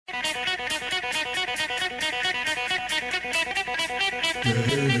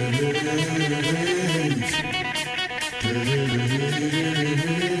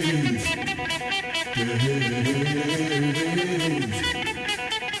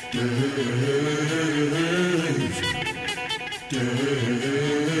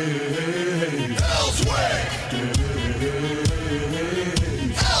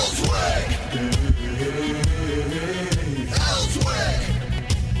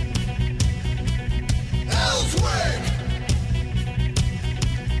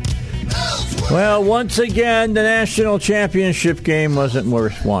Well, once again, the national championship game wasn't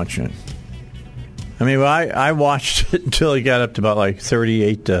worth watching. I mean, I watched it until it got up to about like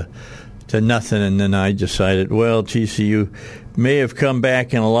 38 to nothing, and then I decided, well, TCU may have come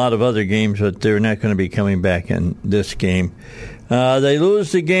back in a lot of other games, but they're not going to be coming back in this game. They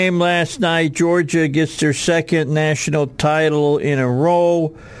lose the game last night. Georgia gets their second national title in a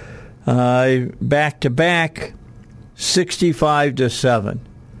row, back-to-back, 65-7.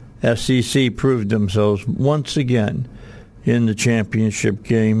 FCC proved themselves once again in the championship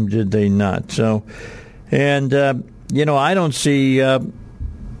game, did they not? So, and, I don't see, well,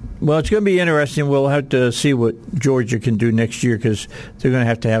 it's going to be interesting. We'll have to see what Georgia can do next year because they're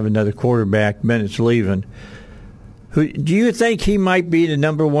going to have another quarterback. Bennett's leaving. Do you think he might be the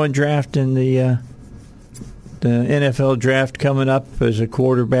number one draft in the NFL draft coming up as a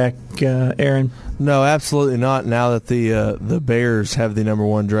quarterback, Aaron? No, absolutely not. Now that the Bears have the number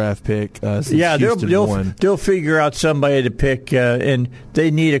one draft pick, since they'll figure out somebody to pick, and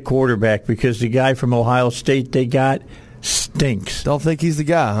they need a quarterback because the guy from Ohio State they got stinks. Don't think he's the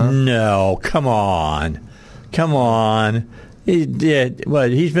guy, huh? No, come on. He did.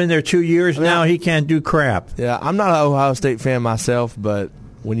 What? He's been there 2 years now. He can't do crap. Yeah, I'm not an Ohio State fan myself, but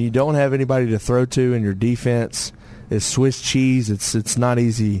when you don't have anybody to throw to and your defense is Swiss cheese, it's not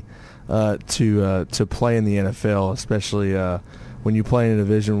easy to play in the NFL, especially when you play in a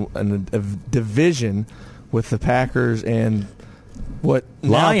division with the Packers and what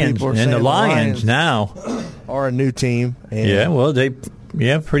Lions people are and saying, the Lions now are a new team.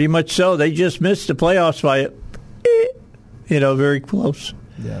 And pretty much so. They just missed the playoffs by very close.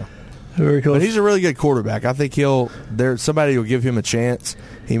 Yeah. Very close. But he's a really good quarterback. I think somebody will give him a chance.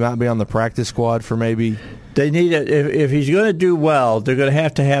 He might be on the practice squad for maybe. They need if he's going to do well, they're going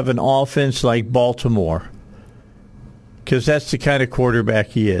to have an offense like Baltimore, because that's the kind of quarterback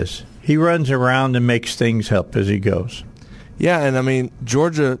he is. He runs around and makes things up as he goes. Yeah, and I mean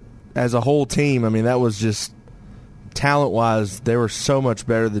Georgia as a whole team. I mean that was just talent-wise, they were so much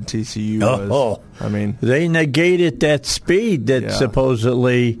better than TCU was. I mean, they negated that speed that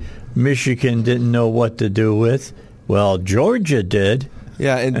supposedly Michigan didn't know what to do with. Well, Georgia did.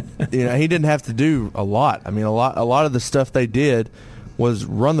 Yeah, and he didn't have to do a lot. I mean, a lot of the stuff they did was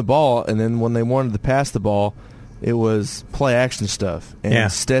run the ball, and then when they wanted to pass the ball, it was play action stuff.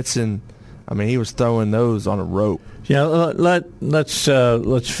 And Stetson, I mean, he was throwing those on a rope. Yeah, let's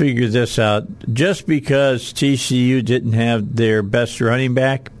figure this out. Just because TCU didn't have their best running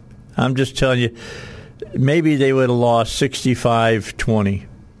back, I'm just telling you, maybe they would have lost 65-20.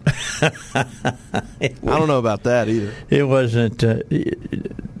 I don't know about that either. It wasn't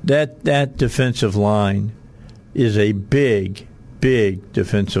that defensive line is a big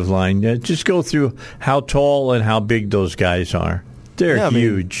defensive line. Just go through how tall and how big those guys are. They're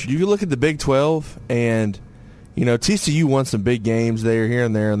huge. You look at the Big 12, and TCU won some big games there, here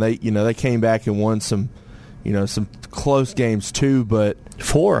and there, and they came back and won some close games too. But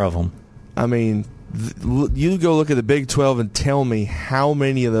 4 of them. I mean. You go look at the Big 12 and tell me how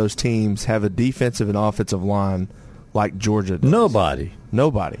many of those teams have a defensive and offensive line like Georgia does. Nobody.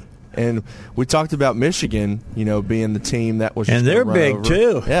 And we talked about Michigan, being the team that was just and they're big over.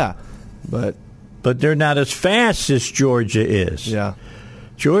 too. Yeah, but they're not as fast as Georgia is. Yeah,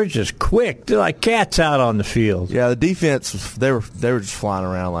 Georgia's quick. They're like cats out on the field. Yeah, the defense they were just flying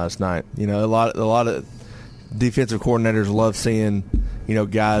around last night. A lot of defensive coordinators love seeing.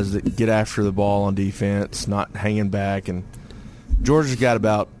 Guys that get after the ball on defense, not hanging back, and Georgia's got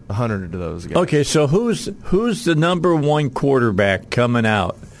about 100 of those guys. Okay, so who's the number one quarterback coming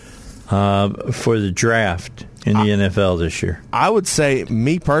out for the draft in the NFL this year? I would say,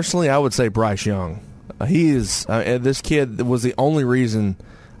 me personally, Bryce Young. He is this kid was the only reason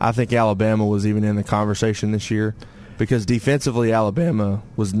I think Alabama was even in the conversation this year, because defensively Alabama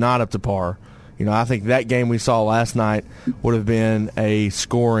was not up to par. I think that game we saw last night would have been a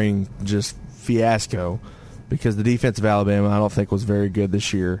scoring just fiasco, because the defense of Alabama I don't think was very good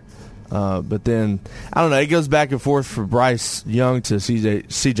this year. But then, I don't know, it goes back and forth for Bryce Young to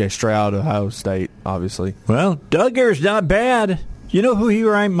C.J. Stroud, Ohio State, obviously. Well, Duggar's not bad. You know who he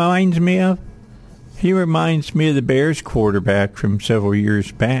reminds me of? He reminds me of the Bears quarterback from several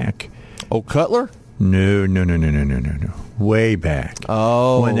years back. Oh, Cutler? No. Way back.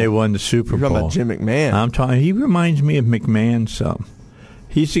 Oh. When they won the Super Bowl. You're talking about Jim McMahon. I'm talking. He reminds me of McMahon some.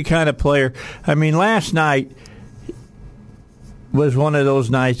 He's the kind of player. I mean, last night was one of those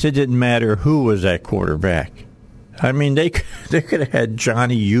nights it didn't matter who was that quarterback. I mean, they could have had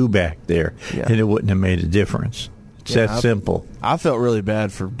Johnny U back there, and it wouldn't have made a difference. It's that simple. I felt really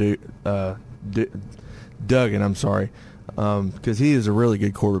bad for Duggan, I'm sorry, because he is a really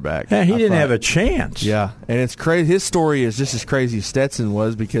good quarterback. Yeah, he didn't have a chance. Yeah, and it's crazy. His story is just as crazy as Stetson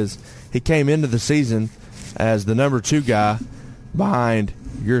was, because he came into the season as the number 2 guy behind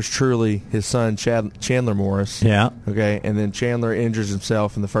yours truly, his son Chandler Morris. Yeah. Okay, and then Chandler injures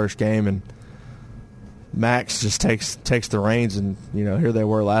himself in the first game, and Max just takes the reins, and here they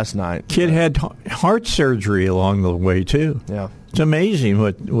were last night. Kid had heart surgery along the way too. Yeah, it's amazing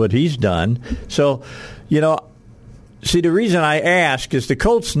what he's done. So, see, the reason I ask is the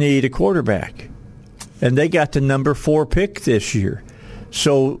Colts need a quarterback, and they got the number 4 pick this year.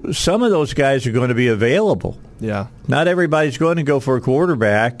 So some of those guys are going to be available. Yeah, not everybody's going to go for a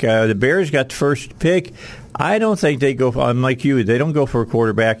quarterback. The Bears got the first pick. I don't think they go. Unlike you, they don't go for a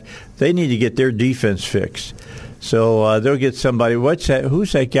quarterback. They need to get their defense fixed. So they'll get somebody. What's that?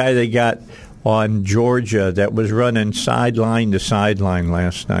 Who's that guy they got on Georgia that was running sideline to sideline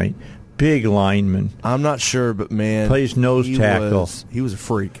last night? Big lineman. I'm not sure, but man, plays nose tackle. He was a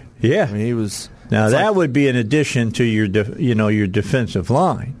freak. Yeah, I mean, he was. Now that would be an addition to your your defensive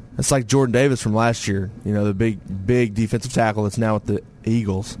line. It's like Jordan Davis from last year, the big defensive tackle that's now with the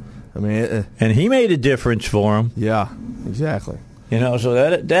Eagles. I mean, and he made a difference for him. Yeah, exactly.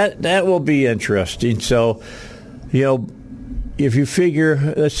 So that will be interesting. So, if you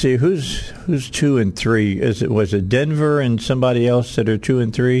figure, let's see, who's 2 and 3? Was it Denver and somebody else that are 2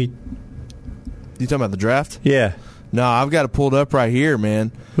 and 3? You talking about the draft? Yeah. No, I've got it pulled up right here,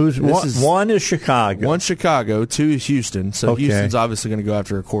 man. One is Chicago. 1 Chicago, 2 is Houston. So okay. Houston's obviously going to go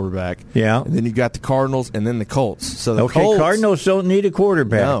after a quarterback. Yeah. And then you've got the Cardinals and then the Colts. So the Colts, Cardinals don't need a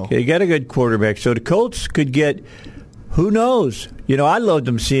quarterback. No. They got a good quarterback. So the Colts could get, who knows? I'd love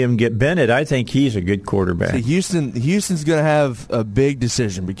to see him get Bennett. I think he's a good quarterback. See, Houston's going to have a big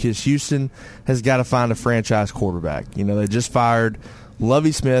decision, because Houston has got to find a franchise quarterback. They just fired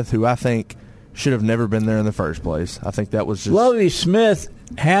Lovie Smith, who I think should have never been there in the first place. I think that was just... Lovie Smith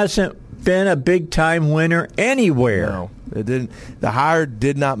hasn't been a big-time winner anywhere. No, it didn't. The hire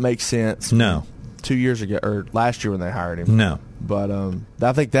did not make sense. No. 2 years ago, or last year when they hired him. No. But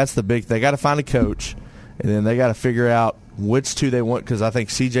I think that's the big... They got to find a coach, and then they got to figure out which 2 they want, because I think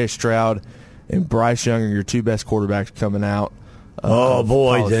C.J. Stroud and Bryce Young are your 2 best quarterbacks coming out. Oh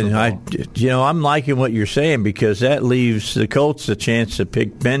boy! Then I'm liking what you're saying, because that leaves the Colts a chance to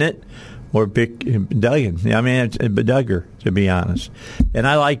pick Bennett or pick Duggan. I mean, it's Duggar, to be honest. And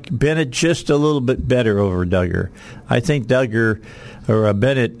I like Bennett just a little bit better over Duggar. I think Duggar or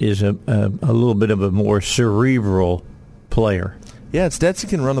Bennett is a little bit of a more cerebral player. Yeah, Stetson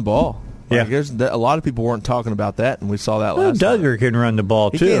can run the ball. Yeah, a lot of people weren't talking about that, and we saw that last Duggar can run the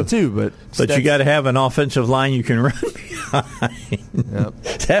ball, too. He can, too, but you got to have an offensive line you can run behind. Yep.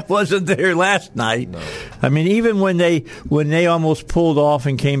 That wasn't there last night. No. I mean, even when they almost pulled off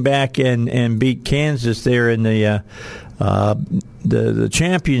and came back and beat Kansas there in the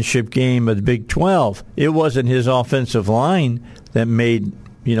championship game of the Big 12, it wasn't his offensive line that made,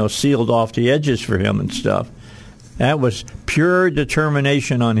 sealed off the edges for him and stuff. That was pure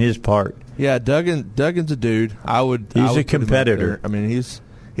determination on his part. Yeah, Duggan's a dude. He's a competitor. I mean, he's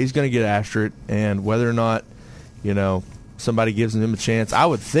going to get after it, and whether or not, somebody gives him a chance, I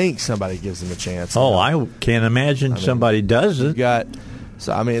would think somebody gives him a chance. Oh, I can't imagine somebody doesn't.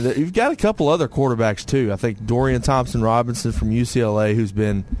 You've got a couple other quarterbacks too. I think Dorian Thompson-Robinson from UCLA, who's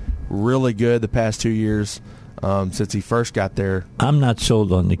been really good the past 2 years since he first got there. I'm not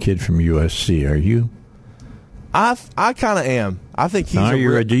sold on the kid from USC. Are you? I kind of am. I think he's.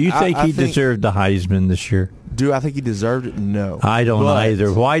 Do you think he deserved the Heisman this year? Do I think he deserved it? No, I don't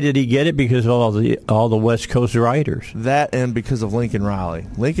either. Why did he get it? Because of all the West Coast writers. That, and because of Lincoln Riley.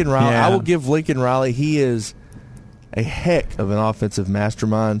 I will give Lincoln Riley. He is a heck of an offensive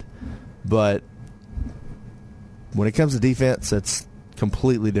mastermind, but when it comes to defense, it's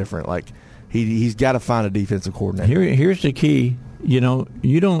completely different. Like he's got to find a defensive coordinator. Here's the key. You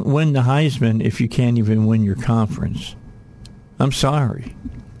don't win the Heisman if you can't even win your conference. I'm sorry.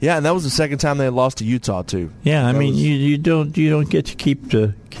 Yeah, and that was the second time they had lost to Utah too. Yeah, I mean you don't get to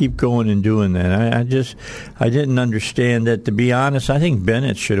keep going and doing that. I didn't understand that. To be honest, I think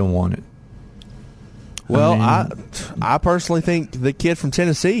Bennett should have won it. Well, I personally think the kid from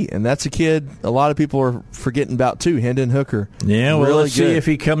Tennessee, and that's a kid a lot of people are forgetting about too, Hendon Hooker. Yeah, well, really let's see if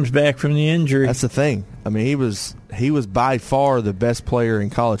he comes back from the injury. That's the thing. I mean, he was by far the best player in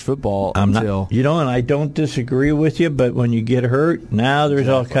college football and I don't disagree with you, but when you get hurt, now there's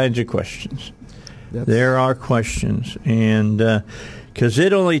all kinds of questions. There are questions, and because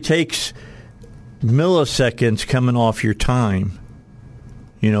it only takes milliseconds coming off your time.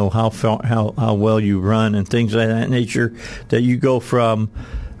 You know how well you run and things of that nature, that you go from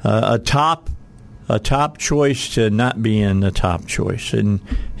a top choice to not being the top choice. And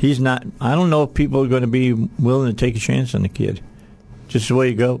he's not. I don't know if people are going to be willing to take a chance on the kid. Just the way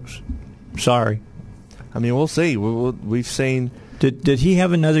it goes. Sorry. I mean, we'll see. We've seen. Did he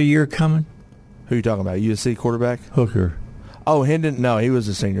have another year coming? Who are you talking about? USC quarterback Hooker. Oh, Hendon. No, he was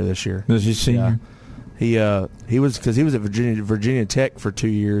a senior this year. Was he senior? Yeah. He was because he was at Virginia Tech for 2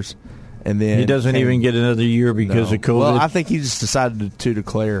 years, and then he doesn't even get another year because of COVID. Well, I think he just decided to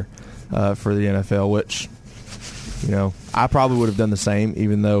declare for the NFL, which I probably would have done the same,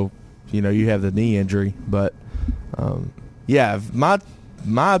 even though you have the knee injury. But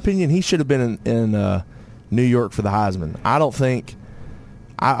my opinion, he should have been in New York for the Heisman.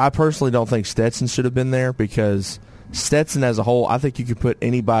 I personally don't think Stetson should have been there, because Stetson as a whole, I think you could put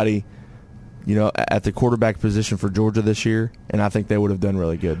anybody at the quarterback position for Georgia this year, and I think they would have done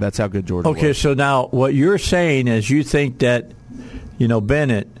really good. That's how good Georgia was. Okay, so now what you're saying is you think that,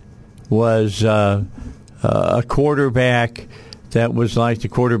 Bennett was a quarterback that was like the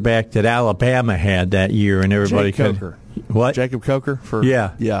quarterback that Alabama had that year, and everybody Coker. What? Jacob Coker?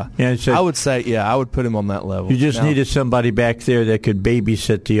 Yeah. I would say, I would put him on that level. You just needed somebody back there that could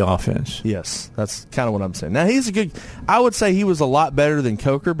babysit the offense. Yes, that's kind of what I'm saying. Now, I would say he was a lot better than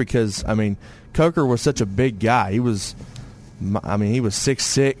Coker, because, Coker was such a big guy. He was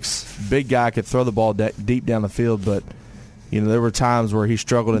 6'6", big guy, could throw the ball deep down the field, but, there were times where he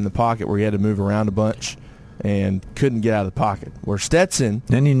struggled in the pocket, where he had to move around a bunch and couldn't get out of the pocket. Where Stetson...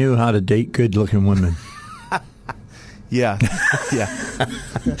 Then he knew how to date good-looking women. Yeah.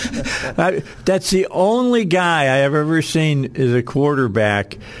 That's the only guy I have ever seen as a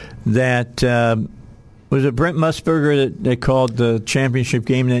quarterback that was it Brent Musburger that called the championship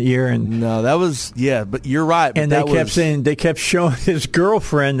game that year? And no, that was but you're right. And they kept showing his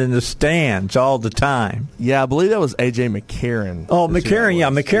girlfriend in the stands all the time. Yeah, I believe that was A.J. McCarron. Oh, McCarron, yeah,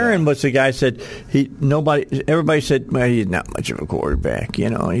 McCarron was the guy said everybody said, well, he's not much of a quarterback.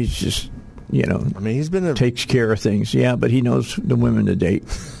 He's just. He's been takes care of things. Yeah, but he knows the women to date.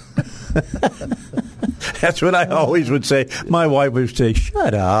 That's what I always would say. My wife would say,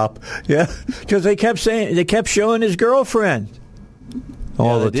 "Shut up," yeah, because they kept showing his girlfriend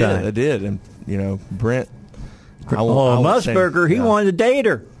all the time. They did, and Brent. Musburger, he wanted to date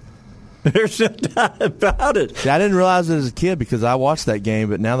her. There's no doubt about it. See, I didn't realize it as a kid because I watched that game,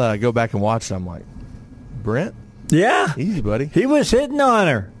 but now that I go back and watch it, I'm like, Brent? Yeah. Easy, buddy. He was hitting on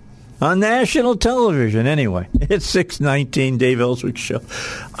her. On national television, anyway. It's 6:19, Dave Elswick Show.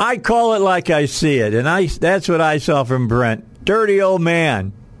 I call it like I see it, and that's what I saw from Brent. Dirty old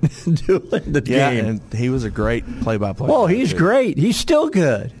man doing the game. Yeah, and he was a great play-by-play. Oh, he's great. He's still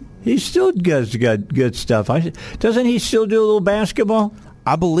good. He still does good stuff. Doesn't he still do a little basketball?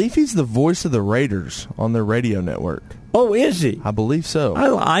 I believe he's the voice of the Raiders on their radio network. Oh, is he? I believe so.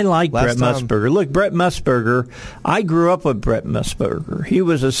 I like Brett Musburger. Look, Brett Musburger, I grew up with Brett Musburger. He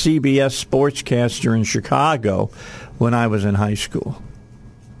was a CBS sportscaster in Chicago when I was in high school.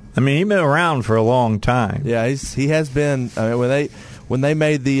 He's been around for a long time. Yeah, he has been. When they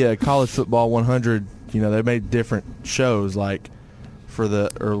made the college football 100, they made different shows like for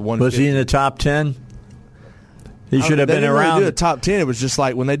the or one. Was he in the top 10? He should have been around. They didn't really do a top 10. It was just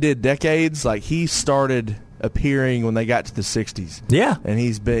like when they did decades. Like he started appearing when they got to the 60s. Yeah. And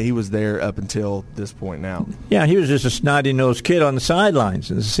he was there up until this point now. Yeah, he was just a snotty-nosed kid on the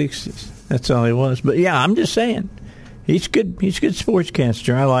sidelines in the 60s. That's all he was. But, yeah, I'm just saying. He's good. He's a good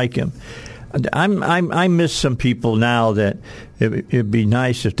sportscaster. I like him. I miss some people now that it'd be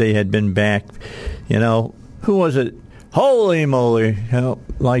nice if they had been back. Who was it? Holy moly.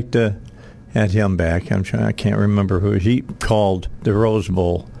 Like to had him back. I can't remember who. He called the Rose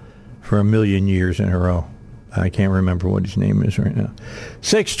Bowl for a million years in a row. I can't remember what his name is right now.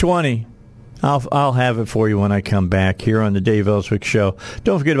 6:20. I'll have it for you when I come back here on the Dave Elswick Show.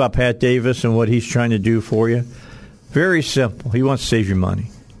 Don't forget about Pat Davis and what he's trying to do for you. Very simple. He wants to save you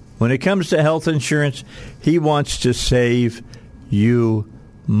money. When it comes to health insurance, he wants to save you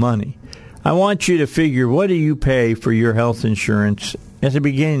money. I want you to figure, what do you pay for your health insurance at the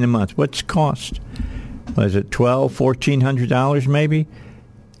beginning of the month? What's the cost? Was it $1,200, $1,400 maybe?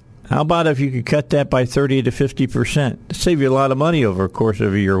 How about if you could cut that by 30 to 50%? It'd save you a lot of money over the course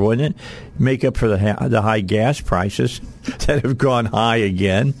of a year, wouldn't it? Make up for the high gas prices that have gone high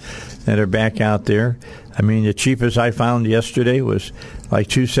again, that are back out there. I mean, the cheapest I found yesterday was like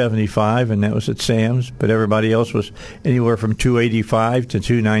 $2.75, and that was at Sam's. But everybody else was anywhere from $2.85 to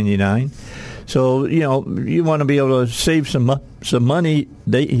 $2.99. So you want to be able to save some money.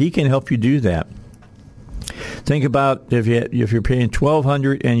 He can help you do that. Think about if you're paying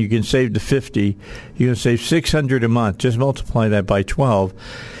 $1,200 and you can save the $50, you can save $600 a month. Just multiply that by 12,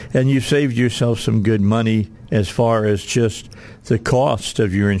 and you've saved yourself some good money as far as just the cost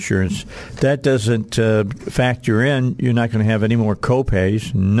of your insurance. That doesn't factor in. You're not going to have any more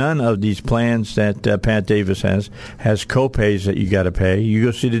copays. None of these plans that Pat Davis has copays that you got to pay. You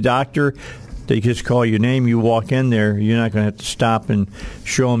go see the doctor. They just call your name. You walk in there. You're not going to have to stop and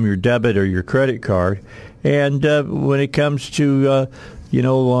show them your debit or your credit card. And when it comes to,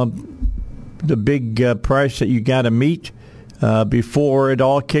 the big price that you got to meet before it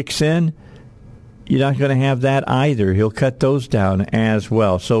all kicks in, you're not going to have that either. He'll cut those down as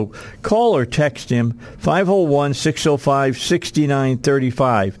well. So call or text him,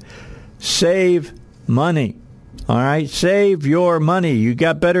 501-605-6935. Save money. All right? Save your money. You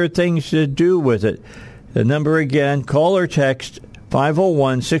got better things to do with it. The number again, call or text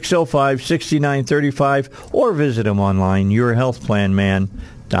 501-605-6935, or visit them online,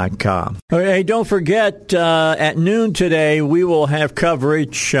 yourhealthplanman.com. Okay, don't forget, at noon today, we will have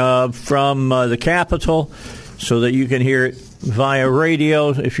coverage from the Capitol so that you can hear it via radio.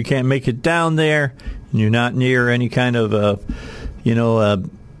 If you can't make it down there, and you're not near any kind of,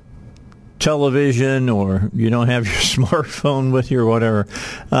 television, or you don't have your smartphone with you or whatever,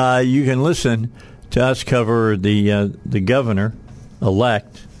 you can listen to us cover the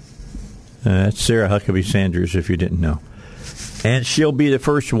governor-elect. That's Sarah Huckabee Sanders, if you didn't know. And she'll be the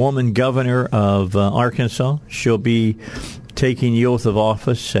first woman governor of Arkansas. She'll be taking the oath of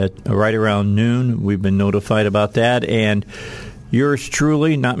office at right around noon. We've been notified about that. And yours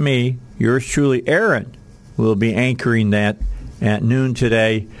truly, not me, yours truly, Aaron, will be anchoring that at noon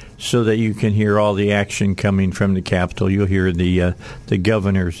today so that you can hear all the action coming from the Capitol. You'll hear the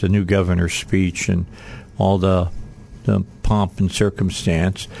new governor's speech and all the pomp and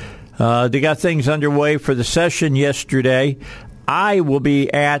circumstance. They got things underway for the session yesterday. I will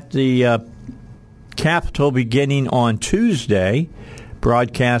be at the Capitol beginning on Tuesday,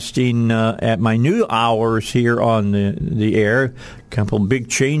 broadcasting at my new hours here on the air. A couple big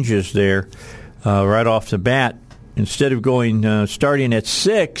changes there right off the bat. Instead of starting at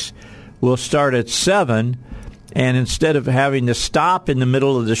 6, we'll start at 7. And instead of having to stop in the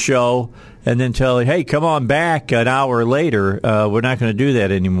middle of the show and then tell you, hey, come on back an hour later, we're not going to do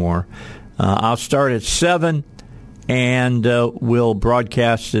that anymore. I'll start at 7, and we'll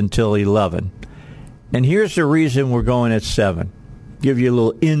broadcast until 11. And here's the reason we're going at 7. Give you a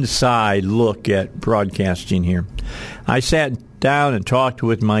little inside look at broadcasting here. I sat down and talked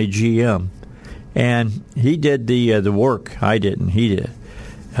with my GM, and he did the work. I didn't. He did.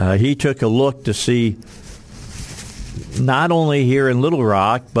 He took a look to see, not only here in Little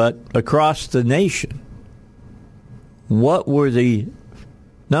Rock, but across the nation, what were the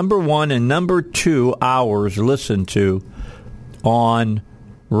number 1 and number 2 hours listened to on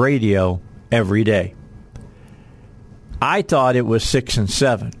radio every day. I thought it was 6 and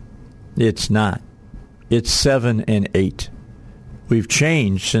 7. It's not. It's 7 and 8. We've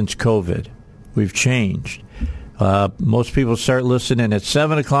changed since COVID. We've changed. Most people start listening at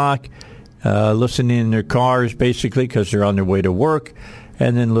 7 o'clock, listening in their cars, basically, because they're on their way to work,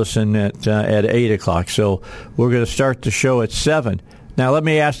 and then listen at 8 o'clock. So we're going to start the show at 7. Now, let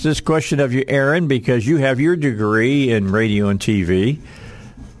me ask this question of you, Aaron, because you have your degree in radio and TV.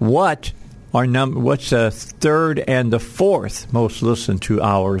 What's the third and the fourth most listened to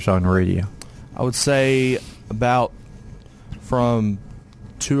hours on radio? I would say about from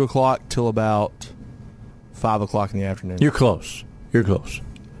 2 o'clock till about 5 o'clock in the afternoon. You're close. 3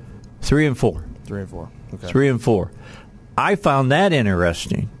 and 4. 3 and 4. Okay. 3 and 4. I found that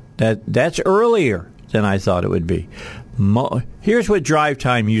interesting. That's earlier than I thought it would be. Here's what drive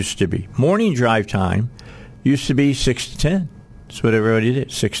time used to be. Morning drive time used to be 6 to 10. That's what everybody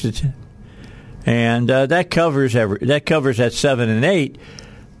did, 6 to 10. And that covers at 7 and 8,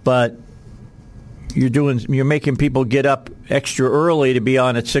 but you're making people get up extra early to be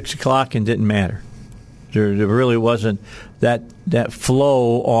on at 6 o'clock, and didn't matter. There really wasn't that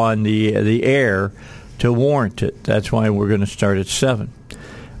flow on the air to warrant it. That's why we're going to start at 7.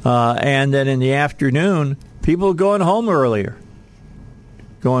 And then in the afternoon, people going home earlier,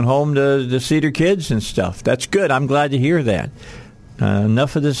 going home to see their kids and stuff. That's good. I'm glad to hear that.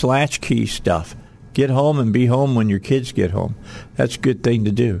 Enough of this latchkey stuff. Get home and be home when your kids get home. That's a good thing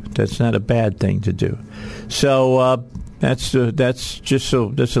to do. That's not a bad thing to do. So that's just a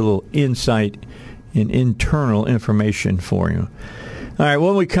little insight and internal information for you. All right,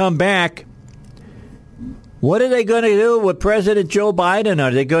 when we come back, what are they going to do with President Joe Biden? Are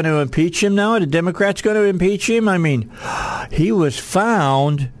they going to impeach him now? Are the Democrats going to impeach him? I mean, he was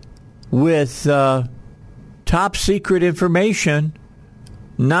found with top secret information,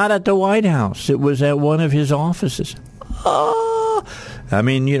 not at the White House. It was at one of his offices. Oh, I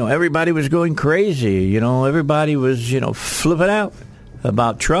mean, everybody was going crazy. Everybody was, flipping out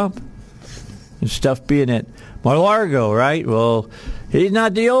about Trump and stuff being at Mar-a-Lago, right? Well, he's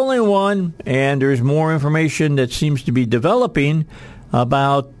not the only one, and there's more information that seems to be developing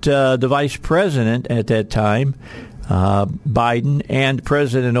about the vice president at that time, Biden, and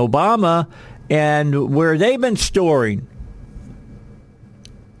President Obama, and where they've been storing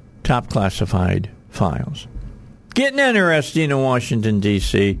top classified files. Getting interesting in Washington,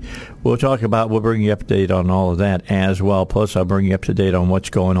 D.C. We'll bring you up to date on all of that as well. Plus, I'll bring you up to date on what's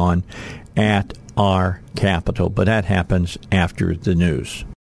going on at our Capitol. But that happens after the news.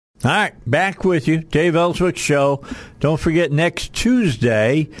 All right, back with you. Dave Elswick Show. Don't forget, next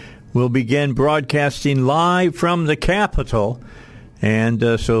Tuesday, we'll begin broadcasting live from the Capitol.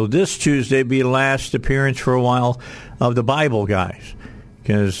 And so this Tuesday will be the last appearance for a while of the Bible guys,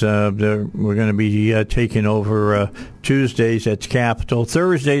 because we're going to be taking over Tuesdays at the Capitol.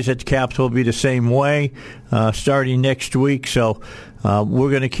 Thursdays at the Capitol will be the same way starting next week. So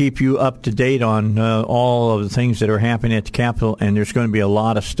we're going to keep you up to date on all of the things that are happening at the Capitol, and there's going to be a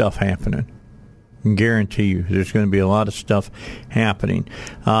lot of stuff happening. I can guarantee you there's going to be a lot of stuff happening.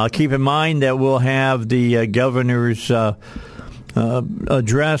 Keep in mind that we'll have the governor's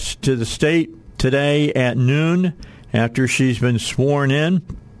address to the state today at noon after she's been sworn in,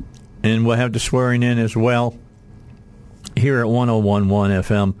 and we'll have the swearing in as well here at 101.1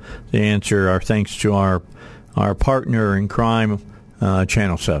 FM. The answer, our thanks to our partner in crime,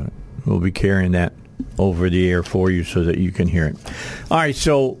 Channel 7. We'll be carrying that over the air for you so that you can hear it. All right,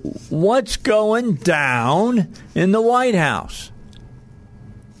 so what's going down in the White House?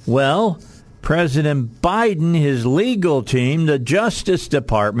 Well, President Biden, his legal team, the Justice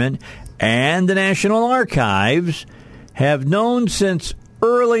Department, and the National Archives have known since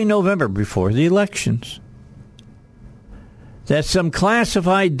early November, before the elections, that some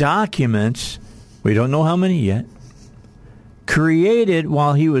classified documents, we don't know how many yet, created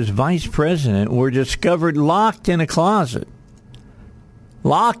while he was vice president, were discovered locked in a closet.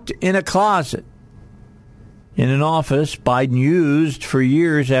 Locked in a closet in an office Biden used for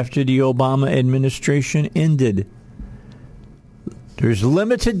years after the Obama administration ended. There's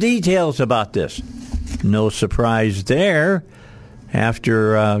limited details about this. No surprise there.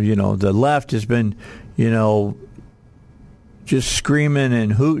 After, the left has been, just screaming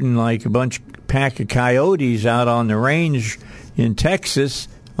and hooting like a pack of coyotes out on the range in Texas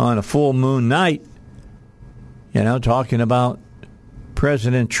on a full moon night, talking about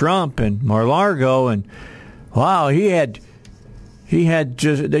President Trump and Mar-a-Lago, and wow, he had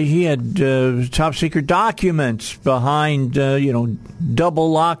top secret documents behind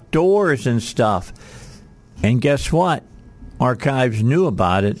double locked doors and stuff. And guess what? Archives knew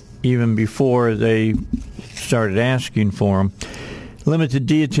about it even before they started asking for them. Limited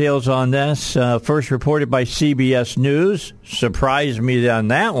details on this. First reported by CBS News. Surprised me on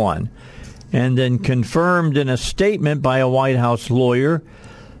that one. And then confirmed in a statement by a White House lawyer.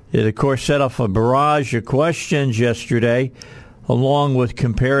 It, of course, set off a barrage of questions yesterday, along with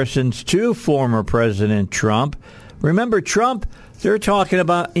comparisons to former President Trump. Remember, Trump, they're talking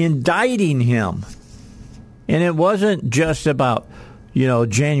about indicting him. And it wasn't just about,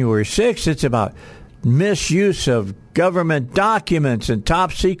 January 6th. It's about misuse of government documents and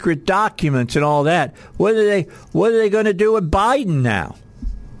top secret documents and all that. What are they going to do with Biden now?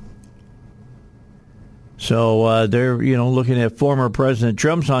 So they're, looking at former President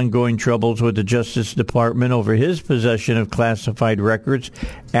Trump's ongoing troubles with the Justice Department over his possession of classified records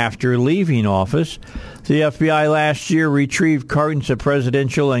after leaving office. The FBI last year retrieved cartons of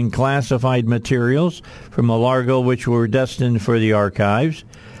presidential and classified materials from Mar-a-Lago, which were destined for the archives.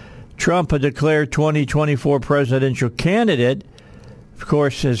 Trump, a declared 2024 presidential candidate, of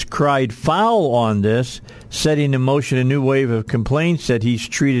course, has cried foul on this, setting in motion a new wave of complaints that he's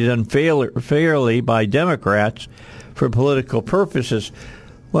treated unfairly by Democrats for political purposes.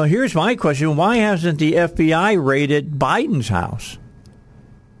 Well, here's my question. Why hasn't the FBI raided Biden's house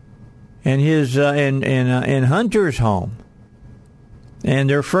and his and Hunter's home and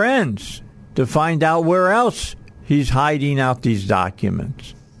their friends to find out where else he's hiding out these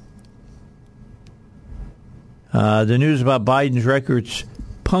documents. The news about Biden's records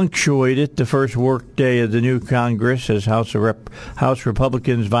punctuated the first workday of the new Congress as House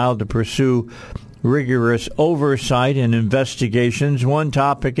Republicans vowed to pursue rigorous oversight and investigations. One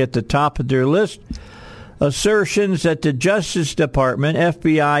topic at the top of their list, assertions that the Justice Department,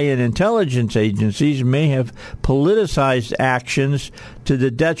 FBI, and intelligence agencies may have politicized actions to the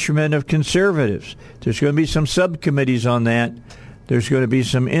detriment of conservatives. There's going to be some subcommittees on that. There's going to be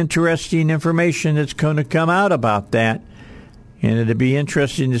some interesting information that's going to come out about that. And it'll be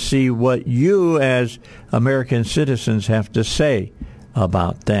interesting to see what you as American citizens have to say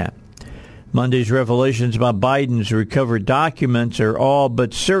about that. Monday's revelations about Biden's recovered documents are all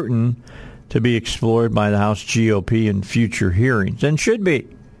but certain to be explored by the House GOP in future hearings, and should be.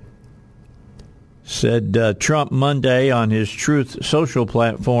 Said Trump Monday on his Truth Social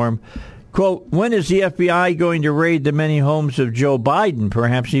platform, quote, when is the FBI going to raid the many homes of Joe Biden,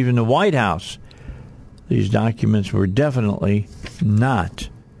 perhaps even the White House? These documents were definitely not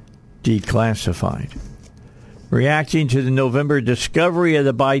declassified. Reacting to the November discovery of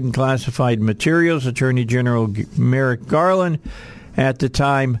the Biden classified materials, Attorney General Merrick Garland, at the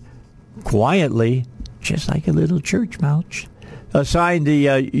time, quietly, just like a little church mouse, assigned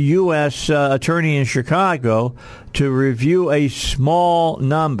the U.S. attorney in Chicago to review a small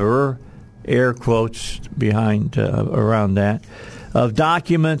number, air quotes behind around that, of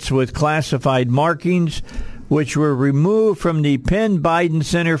documents with classified markings, which were removed from the Penn Biden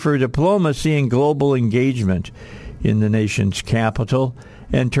Center for Diplomacy and Global Engagement in the nation's capital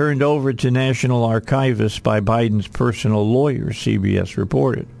and turned over to National Archivists by Biden's personal lawyer, CBS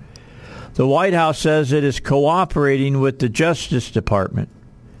reported. The White House says it is cooperating with the Justice Department.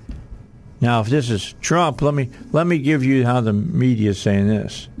 Now, if this is Trump, let me give you how the media is saying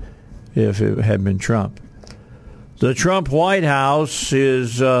this, if it had been Trump. The Trump White House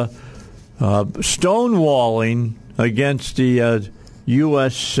is stonewalling against the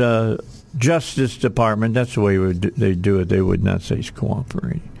U.S. Justice Department. That's the way they do it. They would not say he's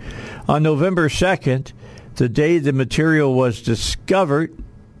cooperating. On November 2nd, the day the material was discovered,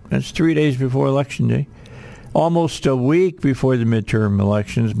 that's 3 days before Election Day, almost a week before the midterm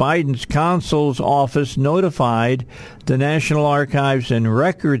elections, Biden's consul's office notified the National Archives and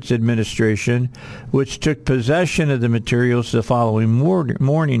Records Administration, which took possession of the materials the following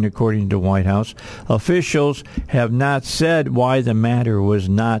morning, according to White House. Officials have not said why the matter was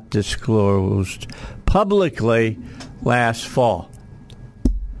not disclosed publicly last fall.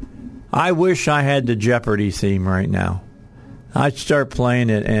 I wish I had the Jeopardy theme right now. I'd start playing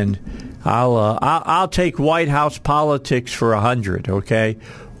it, and I'll take White House politics for 100, okay?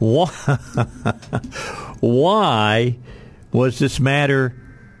 Why was this matter?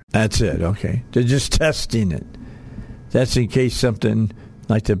 That's it, okay. They're just testing it. That's in case something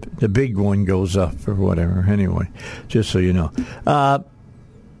like the big one goes up or whatever. Anyway, just so you know.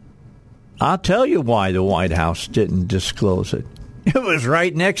 I'll tell you why the White House didn't disclose it. It was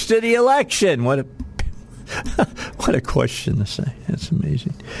right next to the election. What a question to say. That's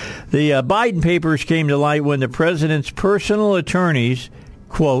amazing. The Biden papers came to light when the president's personal attorneys,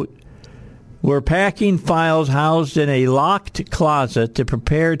 quote, were packing files housed in a locked closet to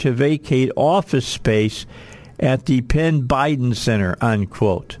prepare to vacate office space at the Penn Biden Center,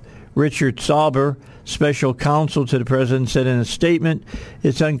 unquote. Richard Sauber, special counsel to the president, said in a statement,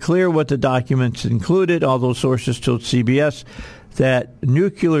 it's unclear what the documents included, although sources told CBS that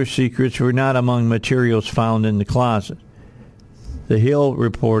nuclear secrets were not among materials found in the closet. The Hill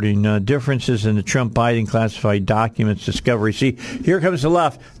reporting differences in the Trump-Biden classified documents discovery. See, here comes the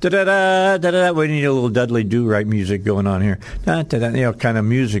left. Da-da-da, da-da-da. We need a little Dudley Do-Right music going on here. Da-da-da, kind of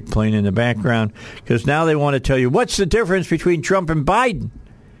music playing in the background. Because now they want to tell you, what's the difference between Trump and Biden?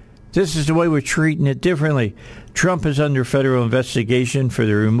 This is the way we're treating it differently. Trump is under federal investigation for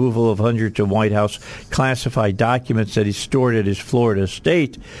the removal of hundreds of White House classified documents that he stored at his Florida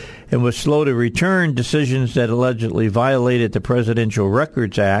estate and was slow to return, decisions that allegedly violated the Presidential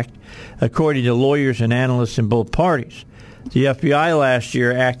Records Act, according to lawyers and analysts in both parties. The FBI last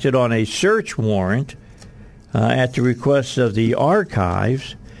year acted on a search warrant at the request of the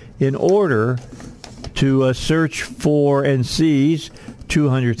archives in order to search for and seize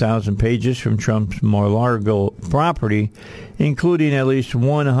 200,000 pages from Trump's Mar-a-Lago property, including at least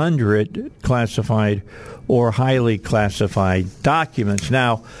 100 classified or highly classified documents.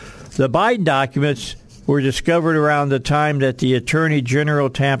 Now, the Biden documents were discovered around the time that the Attorney General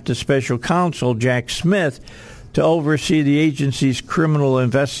tapped the special counsel, Jack Smith, to oversee the agency's criminal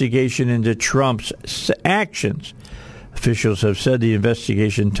investigation into Trump's actions. Officials have said the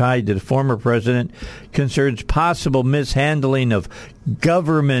investigation tied to the former president concerns possible mishandling of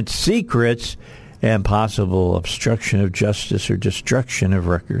government secrets and possible obstruction of justice or destruction of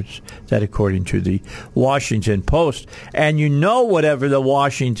records. That according to the Washington Post. And you know whatever the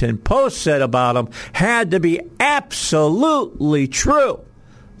Washington Post said about him had to be absolutely true.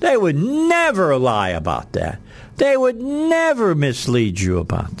 They would never lie about that. They would never mislead you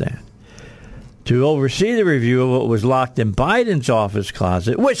about that. To oversee the review of what was locked in Biden's office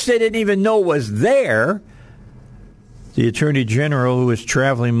closet, which they didn't even know was there, the Attorney General, who was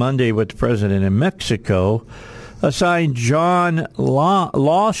traveling Monday with the President in Mexico, assigned John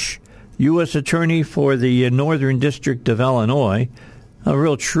Losh, U.S. Attorney for the Northern District of Illinois, a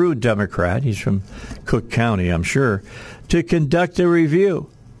real true Democrat, he's from Cook County, I'm sure, to conduct a review.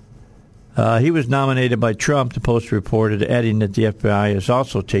 He was nominated by Trump, the Post reported, adding that the FBI is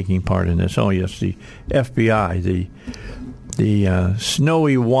also taking part in this. Oh, yes, the FBI, the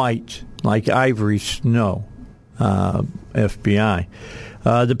snowy white, like ivory snow, FBI.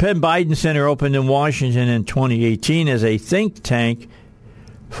 The Penn Biden Center opened in Washington in 2018 as a think tank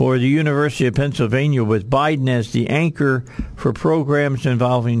for the University of Pennsylvania, with Biden as the anchor for programs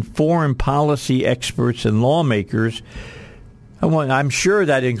involving foreign policy experts and lawmakers. I'm sure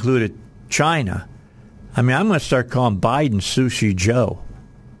that included China. I mean, I'm going to start calling Biden Sushi Joe.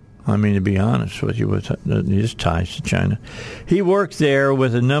 I mean, to be honest with you, with his ties to China. He worked there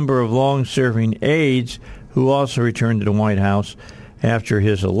with a number of long-serving aides who also returned to the White House after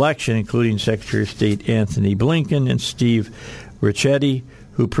his election, including Secretary of State Anthony Blinken and Steve Ricchetti,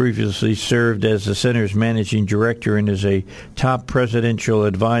 who previously served as the center's managing director and as a top presidential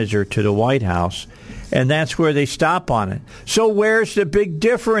advisor to the White House. And that's where they stop on it. So where's the big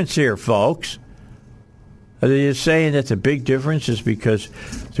difference here, folks? Are they just saying that the big difference is because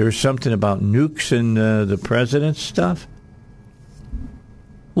there's something about nukes in the president's stuff?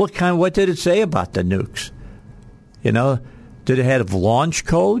 What did it say about the nukes? You know, did it have launch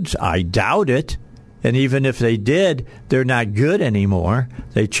codes? I doubt it. And even if they did, they're not good anymore.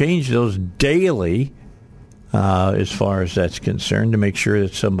 They change those daily. As far as that's concerned, to make sure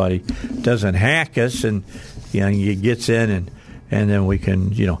that somebody doesn't hack us and gets in and then we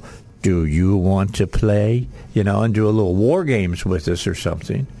can, do you want to play, and do a little war games with us or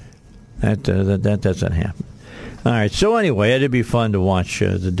something. That doesn't happen. All right. So anyway, it'd be fun to watch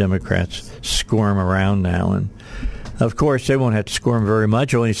the Democrats squirm around now, and of course they won't have to squirm very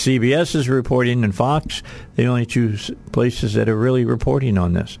much. Only CBS is reporting and Fox, the only two places that are really reporting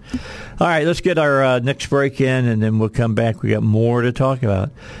on this. All right, let's get our next break in, and then we'll come back. We got more to talk about.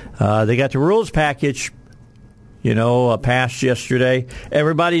 They got the rules package, passed yesterday.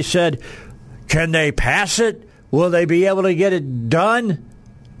 Everybody said, can they pass it? Will they be able to get it done?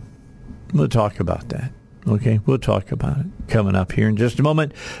 We'll talk about that. Okay, we'll talk about it coming up here in just a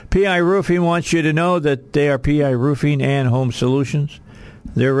moment. PI Roofing wants you to know that they are PI Roofing and Home Solutions.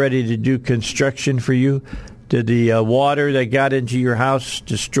 They're ready to do construction for you. Did the water that got into your house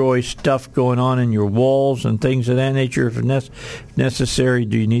destroy stuff going on in your walls and things of that nature? If necessary,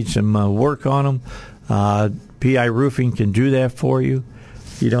 do you need some work on them? PI Roofing can do that for you.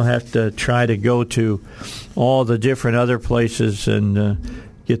 You don't have to try to go to all the different other places and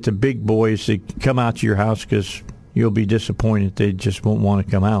get the big boys to come out to your house, because you'll be disappointed. They just won't want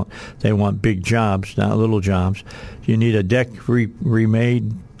to come out. They want big jobs, not little jobs. You need a deck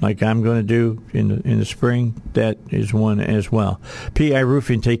remade, like I'm going to do in the spring. That is one as well. PI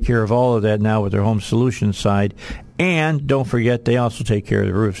Roofing take care of all of that now with their Home Solutions side, and don't forget they also take care of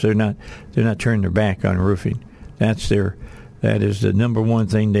the roofs. They're not turning their back on roofing. That is the number one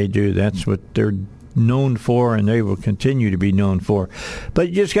thing they do. That's what they're known for, and they will continue to be known for. But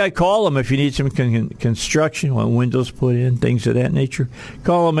you just got to call them if you need some construction, want windows put in, things of that nature.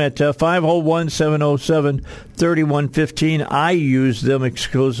 Call them at 501-707-3115. I use them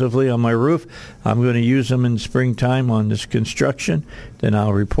exclusively on my roof. I'm going to use them in the springtime on this construction. Then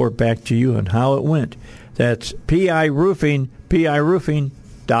I'll report back to you on how it went. That's PI Roofing,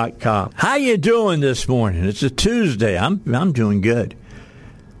 PIRoofing.com. How you doing this morning? It's a Tuesday. I'm doing good.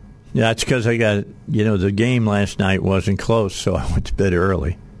 Yeah, that's because I got, the game last night wasn't close, so I went to bed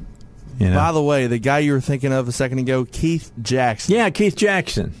early. By the way, the guy you were thinking of a second ago, Keith Jackson. Yeah, Keith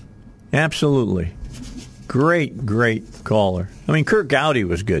Jackson. Absolutely. Great caller. I mean, Kirk Gowdy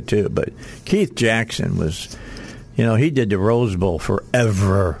was good, too, but Keith Jackson was, he did the Rose Bowl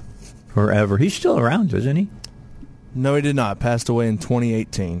forever. He's still around, isn't he? No, he did not. Passed away in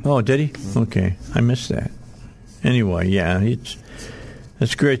 2018. Oh, did he? Okay. I missed that. Anyway, yeah,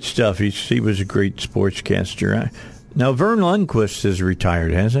 that's great stuff. He was a great sportscaster. Now, Vern Lundquist is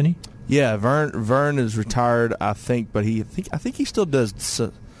retired, hasn't he? Yeah, Vern is retired, I think, but I think he still does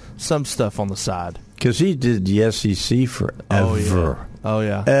some stuff on the side. Because he did the SEC forever. Oh,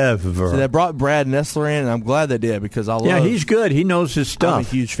 yeah. Ever. So they brought Brad Nessler in, and I'm glad they did because I love... Yeah, he's good. He knows his stuff. I'm a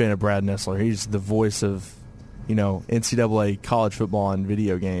huge fan of Brad Nessler. He's the voice of, NCAA college football and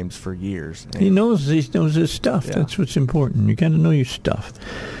video games for years. And he knows his stuff. Yeah. That's what's important. You got to know your stuff.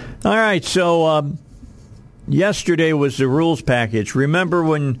 All right, so yesterday was the rules package. Remember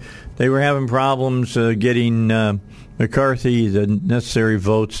when they were having problems getting McCarthy the necessary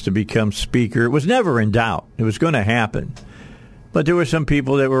votes to become Speaker? It was never in doubt. It was going to happen. But there were some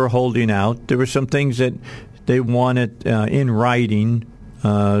people that were holding out. There were some things that they wanted in writing,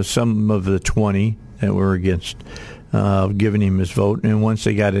 some of the 20 that were against giving him his vote. And once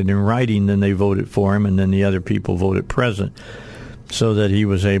they got it in writing, then they voted for him, and then the other people voted present so that he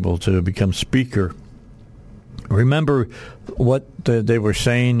was able to become Speaker. Remember what they were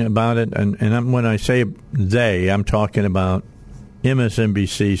saying about it? And when I say they, I'm talking about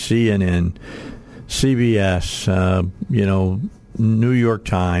MSNBC, CNN, CBS, New York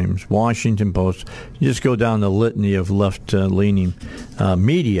Times, Washington Post. You just go down the litany of left-leaning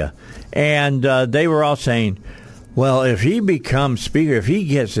media. And they were all saying, well, if he becomes Speaker, if he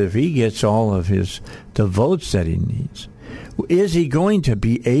gets all of the votes that he needs, is he going to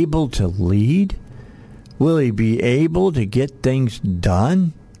be able to lead? Will he be able to get things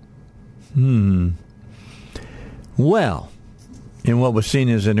done? Well, in what was seen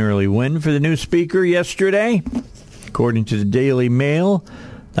as an early win for the new Speaker yesterday, according to the Daily Mail,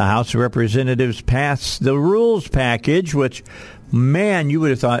 the House of Representatives passed the rules package, which, man, you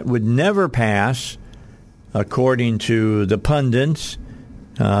would have thought would never pass, according to the pundits,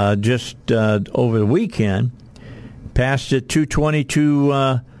 just over the weekend. Passed it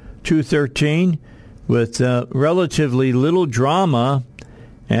 222-213 with relatively little drama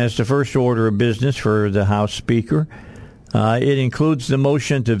as the first order of business for the House Speaker. It includes the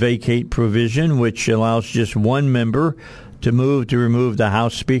motion to vacate provision, which allows just one member to move to remove the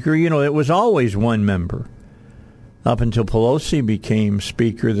House Speaker. It was always one member up until Pelosi became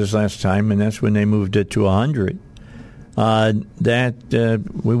Speaker this last time, and that's when they moved it to 100.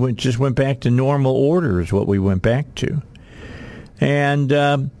 We just went back to normal order is what we went back to. And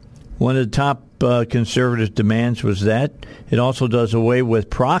one of the top conservative demands was that it also does away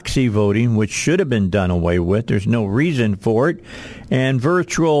with proxy voting, which should have been done away with. There's no reason for it. And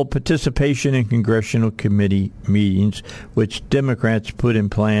virtual participation in congressional committee meetings, which Democrats put in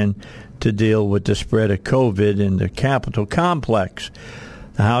plan to deal with the spread of COVID in the Capitol complex.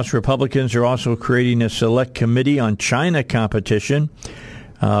 The House Republicans are also creating a select committee on China competition.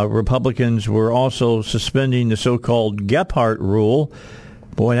 Republicans were also suspending the so-called Gephardt rule.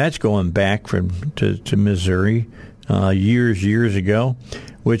 Boy, that's going back to Missouri years ago,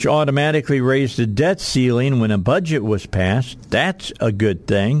 which automatically raised the debt ceiling when a budget was passed. That's a good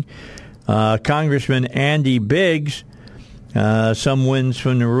thing. Congressman Andy Biggs, some wins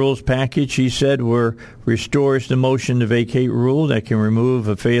from the rules package, he said, restores the motion to vacate rule that can remove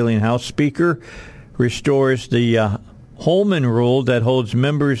a failing House Speaker, restores the Holman rule that holds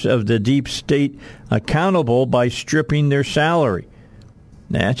members of the deep state accountable by stripping their salary.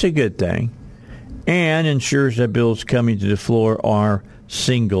 That's a good thing. And ensures that bills coming to the floor are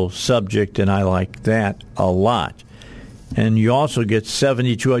single subject, and I like that a lot. And you also get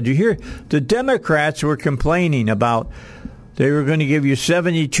 72. Did you hear? The Democrats were complaining about they were going to give you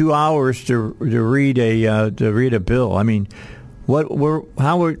 72 hours to read a bill. I mean,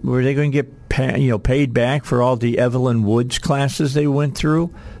 how were they going to get paid back for all the Evelyn Woods classes they went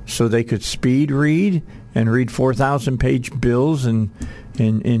through so they could speed read and read 4,000-page bills in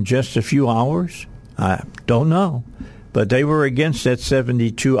just a few hours? I don't know. But they were against that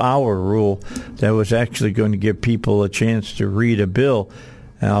 72-hour rule that was actually going to give people a chance to read a bill.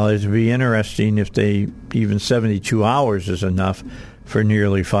 Now, it would be interesting if even 72 hours is enough for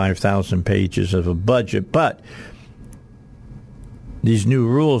nearly 5,000 pages of a budget. But these new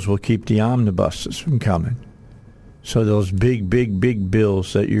rules will keep the omnibuses from coming. So those big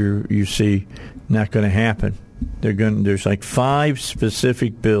bills that you see, not going to happen. There's like 5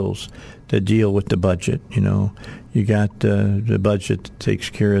 specific bills that deal with the budget. You got the budget that takes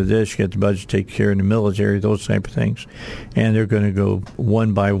care of this. You got the budget that takes care of the military, those type of things. And they're going to go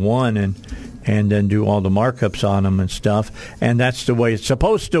one by one and then do all the markups on them and stuff. And that's the way it's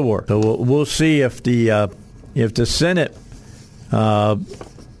supposed to work. So we'll see if the Senate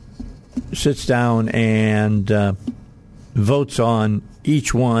sits down and votes on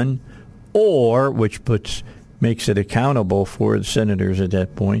each one, or which makes it accountable for the senators at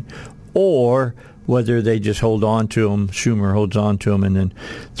that point, or whether they just hold on to them. Schumer holds on to them and then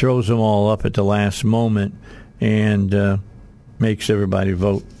throws them all up at the last moment and makes everybody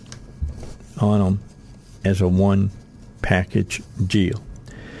vote on them as a one-package deal.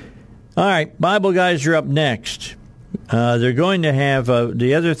 All right, Bible guys are up next. They're going to have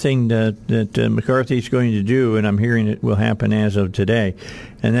the other thing that McCarthy's going to do, and I'm hearing it will happen as of today,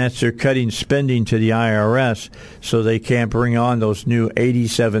 and that's they're cutting spending to the IRS so they can't bring on those new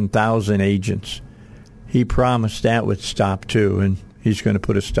 87,000 agents. He promised that would stop, too, and he's going to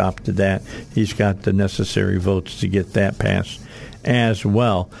put a stop to that. He's got the necessary votes to get that passed as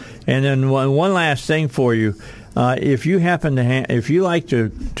well. And then one last thing for you. If you happen to if you like to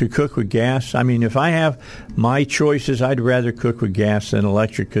cook with gas, I mean, if I have my choices, I'd rather cook with gas than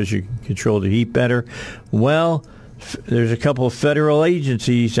electric because you can control the heat better. Well, there's a couple of federal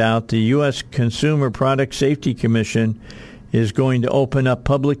agencies out. The U.S. Consumer Product Safety Commission is going to open up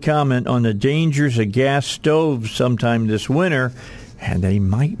public comment on the dangers of gas stoves sometime this winter, and they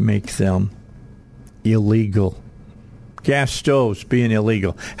might make them illegal. Gas stoves being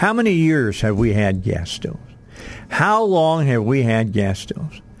illegal. How many years have we had gas stoves? How long have we had gas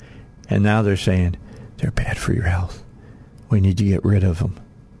stoves? And now they're saying they're bad for your health. We need to get rid of them.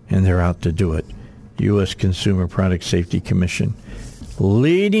 And they're out to do it. U.S. Consumer Product Safety Commission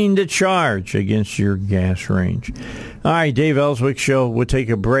leading the charge against your gas range. All right, Dave Elswick Show. We'll take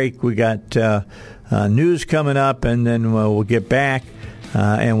a break. We got news coming up, and then we'll get back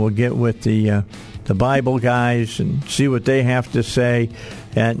and we'll get with the Bible guys and see what they have to say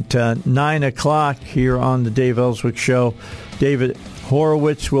at 9 o'clock here on the Dave Elswick Show. David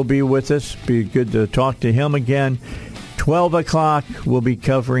Horowitz will be with us. Be good to talk to him again. 12 o'clock, we'll be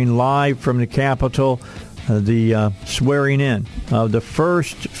covering live from the Capitol the swearing in of the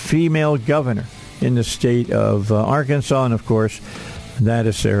first female governor in the state of Arkansas. And, of course, that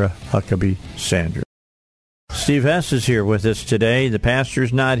is Sarah Huckabee Sanders. Steve Hess is here with us today. The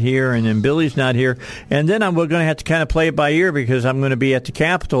pastor's not here, and then Billy's not here. And then we're going to have to kind of play it by ear because I'm going to be at the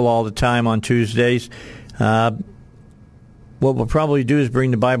Capitol all the time on Tuesdays. What we'll probably do is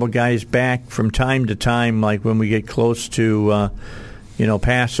bring the Bible guys back from time to time, like when we get close to,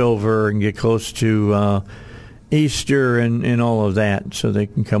 Passover and get close to Easter and all of that, so they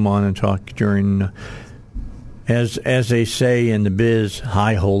can come on and talk during as they say in the biz,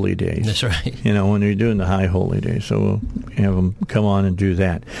 high holy days. That's right. When they're doing the high holy days. So we'll have them come on and do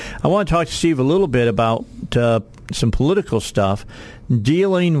that. I want to talk to Steve a little bit about some political stuff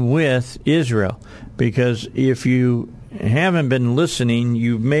dealing with Israel, because if you haven't been listening,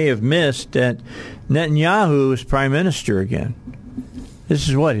 you may have missed that Netanyahu is prime minister again. This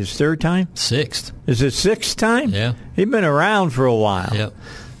is what, his third time? Sixth. Is it sixth time? Yeah. He's been around for a while. Yep.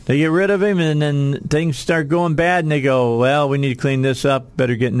 They get rid of him, and then things start going bad, and they go, well, we need to clean this up.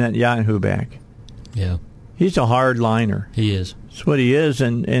 Better get Netanyahu back. Yeah. He's a hard-liner. He is. That's what he is,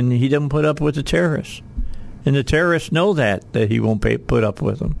 and he doesn't put up with the terrorists. And the terrorists know that he won't put up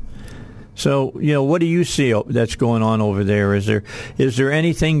with them. So, what do you see that's going on over there? Is there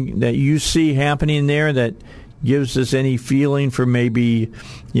anything that you see happening there that gives us any feeling for maybe,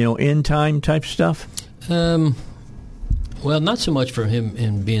 end time type stuff? Well, not so much for him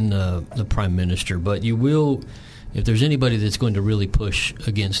in being the prime minister, but you will, if there's anybody that's going to really push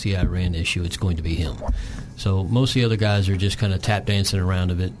against the Iran issue, it's going to be him. So most of the other guys are just kind of tap dancing around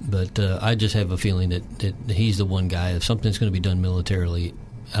of it, but I just have a feeling that he's the one guy. If something's going to be done militarily,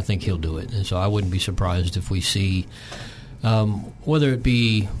 I think he'll do it. And so I wouldn't be surprised if we see, whether it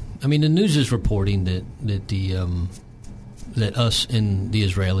be, the news is reporting that us and the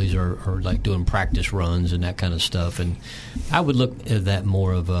Israelis are like doing practice runs and that kind of stuff, and I would look at that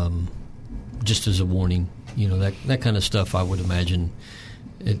more of just as a warning. That kind of stuff, I would imagine,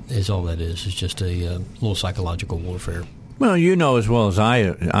 is all that is. It's just a little psychological warfare. Well, as well as I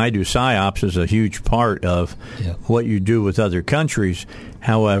do, PSYOPs is a huge part of what you do with other countries.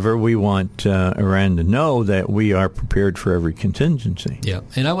 However, we want Iran to know that we are prepared for every contingency. Yeah,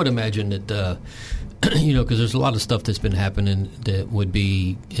 and I would imagine that, because there's a lot of stuff that's been happening that would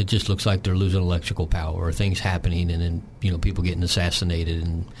be, it just looks like they're losing electrical power or things happening and then, people getting assassinated.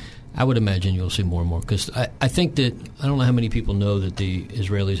 And I would imagine you'll see more and more, because I think that, I don't know how many people know that the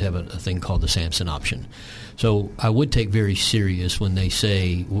Israelis have a thing called the Samson option. So I would take very serious when they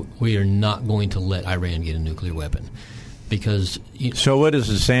say we are not going to let Iran get a nuclear weapon. Because so what is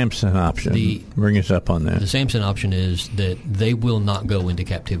the Samson option? Bring us up on that. The Samson option is that they will not go into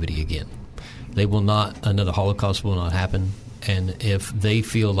captivity again. They will not, another Holocaust will not happen. And if they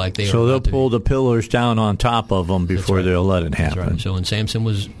feel like they so they'll pull the pillars down on top of them before they'll let it happen. That's right. So when Samson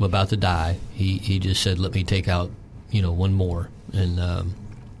was about to die, he just said, let me take out, one more. And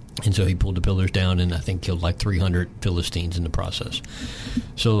And so he pulled the pillars down and I think killed like 300 Philistines in the process.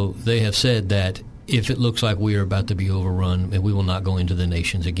 So they have said that if it looks like we are about to be overrun and we will not go into the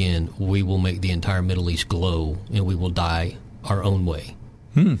nations again, we will make the entire Middle East glow and we will die our own way.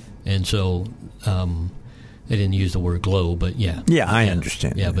 And so they didn't use the word glow, but yeah. Yeah, I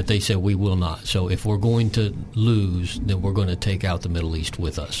understand. Yeah, but they said we will not. So if we're going to lose, then we're going to take out the Middle East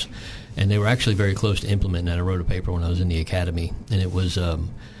with us. And they were actually very close to implementing that. I wrote a paper when I was in the academy, and it was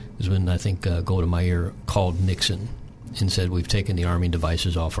when I think Golda Meir called Nixon and said, we've taken the arming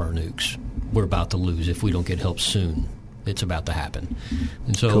devices off our nukes. We're about to lose. If we don't get help soon, it's about to happen.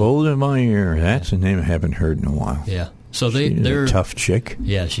 And so Golda Meir, that's a name I haven't heard in a while. Yeah. So they're a tough chick.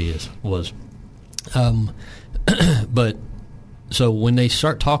 Yeah, she was. But so when they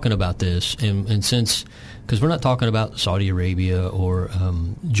start talking about this, and since, because we're not talking about Saudi Arabia or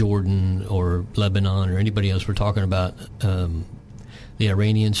Jordan or Lebanon or anybody else, we're talking about the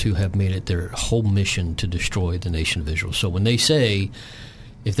Iranians who have made it their whole mission to destroy the nation of Israel. So when they say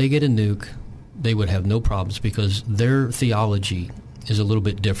if they get a nuke, they would have no problems because their theology is a little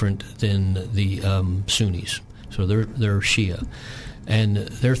bit different than the Sunnis. So they're Shia. And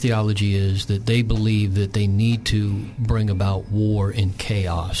their theology is that they believe that they need to bring about war and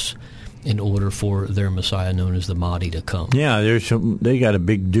chaos in order for their Messiah, known as the Mahdi, to come. Yeah, they got a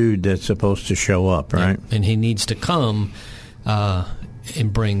big dude that's supposed to show up, right? Yeah. And he needs to come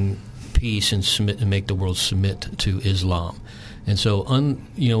and bring peace and submit and make the world submit to Islam. And so,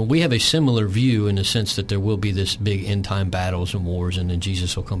 we have a similar view in the sense that there will be this big end-time battles and wars, and then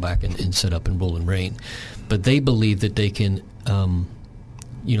Jesus will come back and set up and rule and reign. But they believe that they can,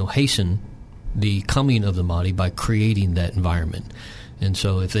 hasten the coming of the Mahdi by creating that environment. And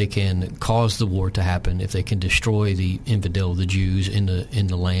so if they can cause the war to happen, if they can destroy the infidel, the Jews in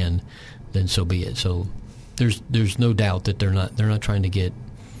the land, then so be it. So there's no doubt that they're not trying to get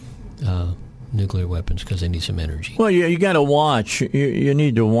nuclear weapons because they need some energy. Well, you got to watch. You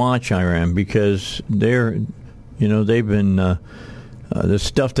need to watch Iran because they've been the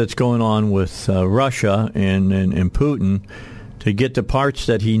stuff that's going on with Russia and Putin to get the parts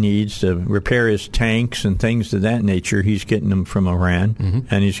that he needs to repair his tanks and things of that nature. He's getting them from Iran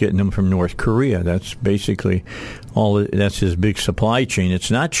and he's getting them from North Korea. That's basically that's his big supply chain. It's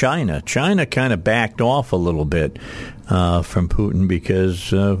not China. China kind of backed off a little bit from Putin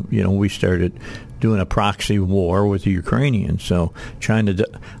because we started doing a proxy war with the Ukrainians. So China,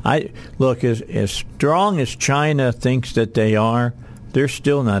 as strong as China thinks that they are, they're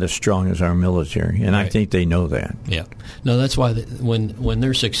still not as strong as our military, and right. I think they know that. Yeah, no, that's why when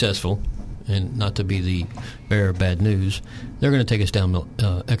they're successful, and not to be the bearer of bad news, they're going to take us down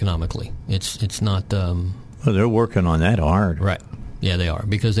economically. It's not. Well, they're working on that hard, right? Yeah, they are,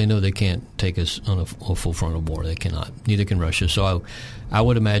 because they know they can't take us on a full frontal war. They cannot. Neither can Russia. So I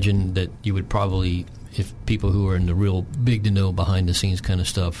would imagine that you would probably, if people who are in the real big to know behind the scenes kind of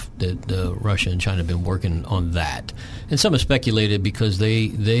stuff, that Russia and China have been working on that. And some have speculated because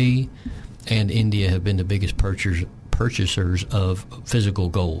they and India have been the biggest purchasers of physical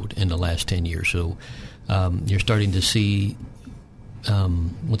gold in the last 10 years. So you're starting to see,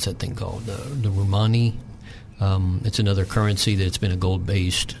 what's that thing called? The Rumani. It's another currency that's been a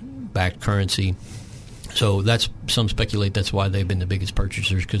gold-based backed currency. So some speculate that's why they've been the biggest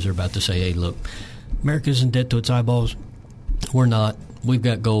purchasers, because they're about to say, hey, look, America's in debt to its eyeballs. We're not. We've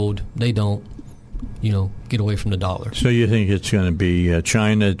got gold. They don't. Get away from the dollar. So you think it's going to be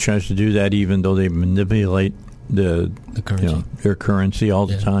China tries to do that, even though they manipulate the currency, their currency all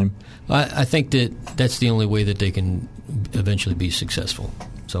the time? I think that's the only way that they can eventually be successul.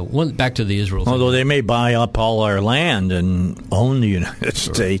 So back to the Israel thing. Although they may buy up all our land and own the United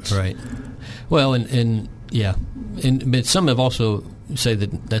States. Right. Well, but some have also said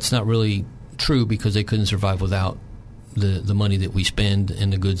that that's not really true because they couldn't survive without the money that we spend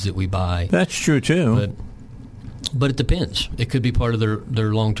and the goods that we buy. That's true too. But it depends. It could be part of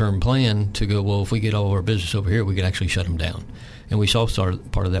their long-term plan to go, well, if we get all of our business over here, we could actually shut them down. And we saw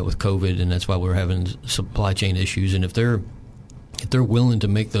part of that with COVID, and that's why we're having supply chain issues. And if they're willing to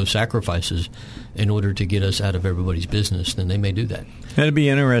make those sacrifices in order to get us out of everybody's business, then they may do that. That'd be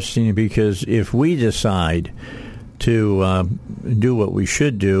interesting, because if we decide to do what we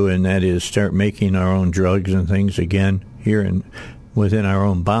should do, and that is start making our own drugs and things again here within our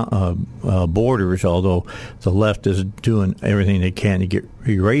own borders, although the left is doing everything they can to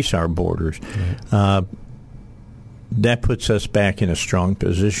erase our borders, right. That puts us back in a strong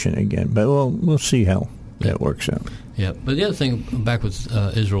position again. But we'll see how that works out. Yeah, but the other thing back with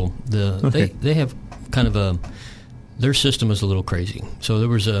Israel, they have kind of their system is a little crazy. So there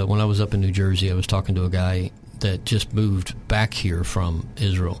was when I was up in New Jersey, I was talking to a guy that just moved back here from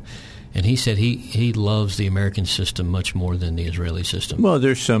Israel. And he said he loves the American system much more than the Israeli system. Well,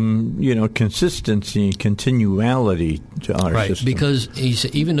 there's some, consistency, continuality to our system. Because he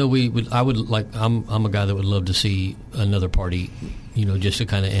said, even though I'm a guy that would love to see another party, just to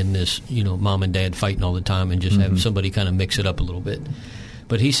kind of end this, mom and dad fighting all the time and just have somebody kind of mix it up a little bit.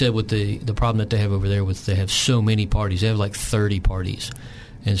 But he said with the problem that they have over there, they have so many parties. They have like 30 parties.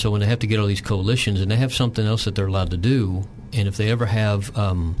 And so when they have to get all these coalitions and they have something else that they're allowed to do, and if they ever have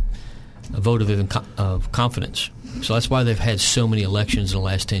a vote of confidence. So that's why they've had so many elections in the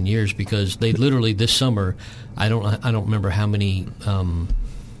last 10 years, because they literally this summer, I don't remember how many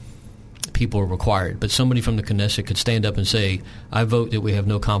people are required, but somebody from the Knesset could stand up and say, I vote that we have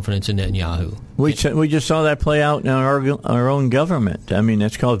no confidence in Netanyahu. We just saw that play out in our own government. I mean,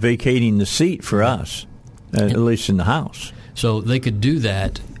 that's called vacating the seat for us, at least in the House. So they could do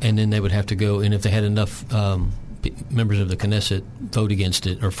that, and then they would have to go, and if they had enough members of the Knesset vote against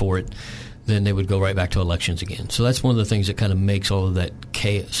it or for it, then they would go right back to elections again. So that's one of the things that kind of makes all of that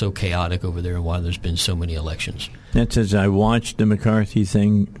so chaotic over there and why there's been so many elections. That's as I watched the McCarthy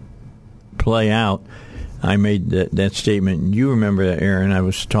thing play out, I made that statement. You remember that, Aaron. I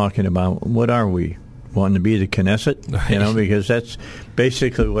was talking about, what are we? Wanting to be the Knesset? Right. Because that's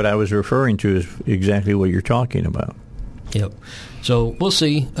basically what I was referring to, is exactly what you're talking about. Yep. So we'll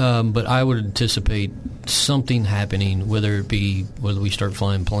see, but I would anticipate something happening, whether we start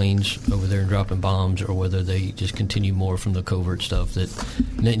flying planes over there and dropping bombs, or whether they just continue more from the covert stuff, that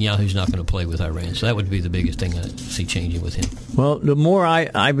Netanyahu's not going to play with Iran. So that would be the biggest thing I see changing with him. Well, the more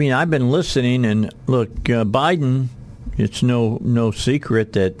I've been listening, and look, Biden, it's no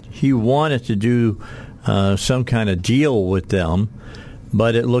secret that he wanted to do some kind of deal with them.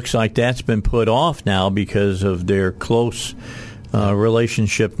 But it looks like that's been put off now because of their close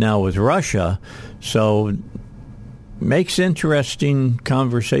relationship now with Russia. So makes interesting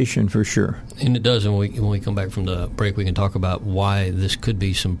conversation for sure. And it does. And when we come back from the break, we can talk about why this could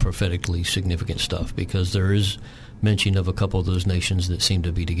be some prophetically significant stuff, because there is mention of a couple of those nations that seem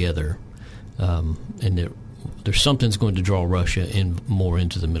to be together, and there's something's going to draw Russia more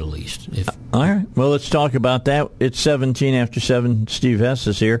into the Middle East. All right. Well, let's talk about that. It's 17 after 7. Steve Hess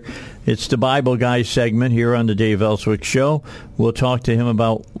is here. It's the Bible Guys segment here on the Dave Elswick Show. We'll talk to him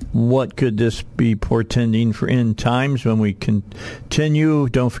about what could this be portending for end times when we continue.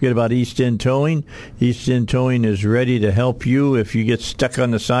 Don't forget about East End Towing. East End Towing is ready to help you if you get stuck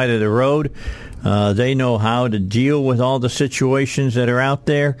on the side of the road. They know how to deal with all the situations that are out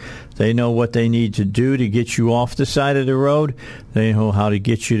there. They know what they need to do to get you off the side of the road. They know how to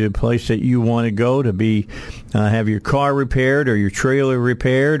get you to a place that you want to go to be, have your car repaired or your trailer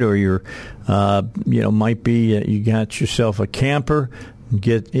repaired, or your, might be you got yourself a camper,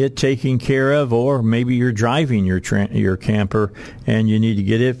 get it taken care of, or maybe you're driving your camper and you need to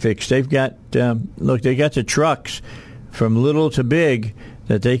get it fixed. They've got, they got the trucks from little to big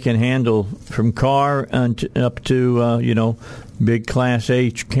that they can handle, from car up to, big Class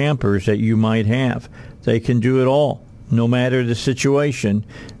H campers that you might have. They can do it all, no matter the situation.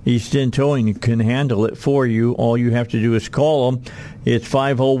 East End Towing can handle it for you. All you have to do is call them. It's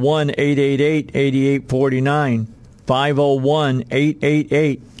 501-888-8849,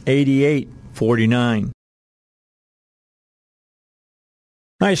 501-888-8849.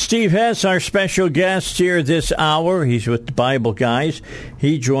 All right, Steve Hess, our special guest here this hour. He's with the Bible Guys.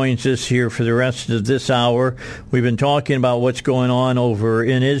 He joins us here for the rest of this hour. We've been talking about what's going on over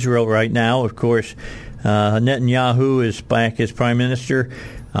in Israel right now. Of course, Netanyahu is back as prime minister.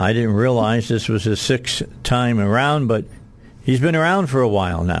 I didn't realize this was his sixth time around, but he's been around for a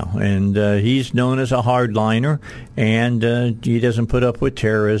while now, and he's known as a hardliner, and he doesn't put up with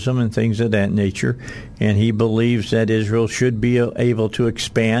terrorism and things of that nature, and he believes that Israel should be able to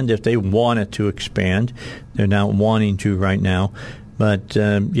expand if they want it to expand. They're not wanting to right now, but,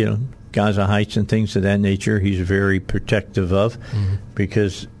 Gaza Heights and things of that nature he's very protective of,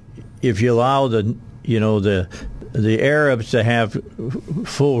 because if you allow the Arabs to have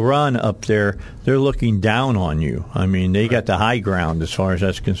full run up there, they're looking down on you. I mean, they got the high ground as far as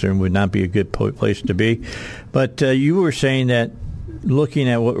that's concerned, would not be a good place to be. But you were saying that looking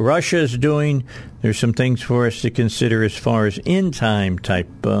at what Russia is doing, there's some things for us to consider as far as end time type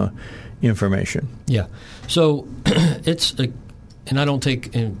information. Yeah. So and I don't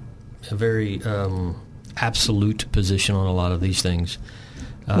take a very absolute position on a lot of these things.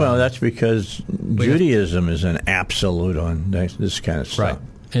 Well, that's because Judaism is an absolute on this kind of stuff. Right.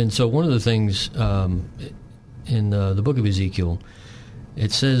 And so one of the things in the book of Ezekiel,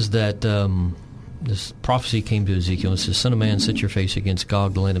 it says that this prophecy came to Ezekiel. It says, "Son of man, set your face against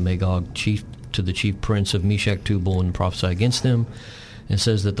Gog, the land of Magog, to the chief prince of Meshach, Tubal, and prophesy against them. And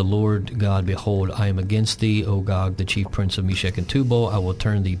says that the Lord God, behold, I am against thee, O Gog, the chief prince of Meshach and Tubal. I will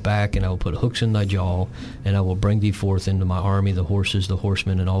turn thee back, and I will put hooks in thy jaw, and I will bring thee forth into my army, the horses, the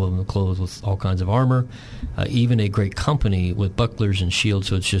horsemen, and all of them clothed with all kinds of armor, even a great company with bucklers and shields.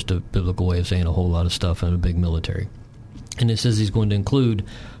 So it's just a biblical way of saying a whole lot of stuff and a big military. And it says he's going to include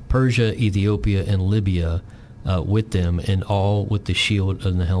Persia, Ethiopia, and Libya with them, and all with the shield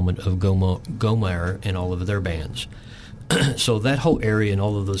and the helmet of Gomer and all of their bands. So that whole area and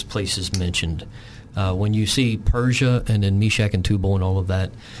all of those places mentioned, when you see Persia and then Meshach and Tubal and all of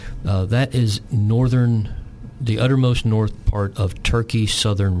that, that is the uttermost north part of Turkey,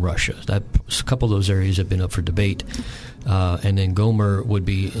 southern Russia. A couple of those areas have been up for debate. And then Gomer would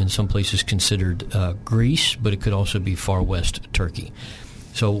be in some places considered Greece, but it could also be far west Turkey.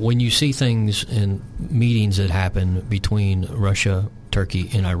 So when you see things in meetings that happen between Russia, Turkey,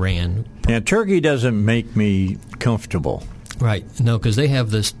 and Iran... Now, Turkey doesn't make me comfortable. Right. No, because they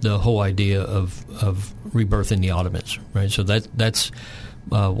have the whole idea of rebirthing the Ottomans, right? So that's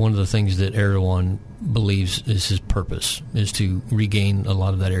one of the things that Erdogan believes is his purpose, is to regain a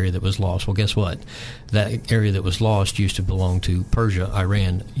lot of that area that was lost. Well, guess what? That area that was lost used to belong to Persia,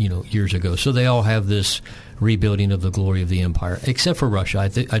 Iran, years ago. So they all have this rebuilding of the glory of the empire, except for Russia.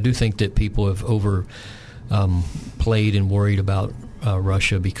 I do think that people have played and worried about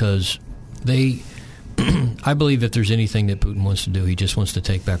Russia because they... I believe if there's anything that Putin wants to do, he just wants to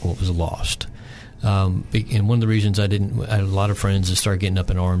take back what was lost. And one of the reasons I had a lot of friends that started getting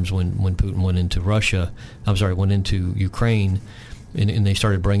up in arms when Putin went into Ukraine, and they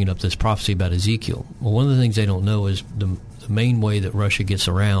started bringing up this prophecy about Ezekiel. Well, one of the things they don't know is the main way that Russia gets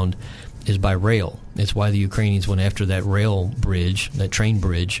around is by rail. It's why the Ukrainians went after that rail bridge, that train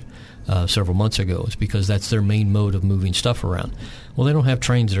bridge, several months ago. It's because that's their main mode of moving stuff around. Well, they don't have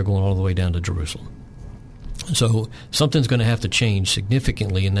trains that are going all the way down to Jerusalem. So something's going to have to change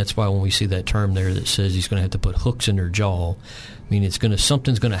significantly, and that's why when we see that term there that says he's going to have to put hooks in their jaw, I mean,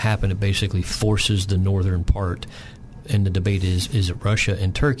 something's going to happen that basically forces the northern part. And the debate is it Russia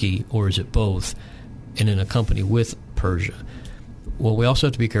and Turkey, or is it both, and in a company with Persia? Well, we also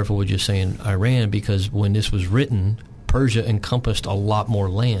have to be careful with just saying Iran, because when this was written, Persia encompassed a lot more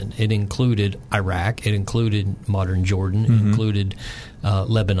land. It included Iraq, it included modern Jordan, it included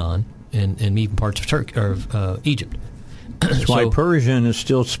Lebanon, and even parts of Turkey or Egypt. That's why Persian is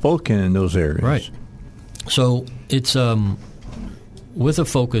still spoken in those areas. Right. So it's with a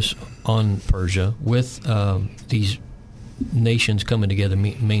focus on Persia, with these nations coming together,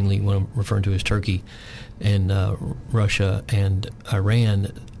 mainly what I'm referring to as Turkey and Russia and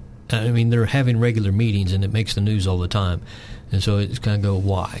Iran. I mean, they're having regular meetings, and it makes the news all the time. And so it's kind of go,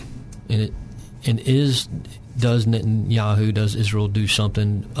 why? Does Netanyahu, does Israel do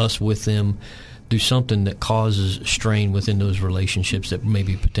something, us with them, do something that causes strain within those relationships that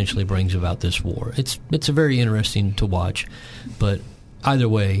maybe potentially brings about this war? It's very interesting to watch. But either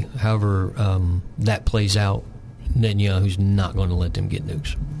way, however that plays out, Netanyahu's not going to let them get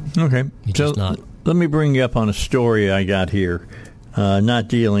nukes. Okay. He's just not. Let me bring you up on a story I got here, not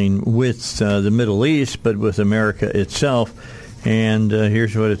dealing with the Middle East, but with America itself. And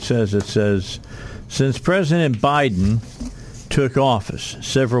here's what it says. It says, since President Biden took office,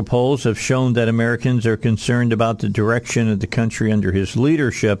 several polls have shown that Americans are concerned about the direction of the country under his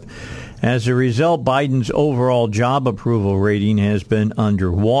leadership. As a result, Biden's overall job approval rating has been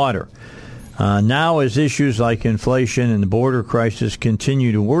underwater. Now, as issues like inflation and the border crisis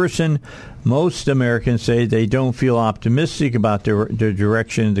continue to worsen, most Americans say they don't feel optimistic about the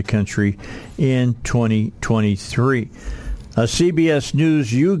direction of the country in 2023. A CBS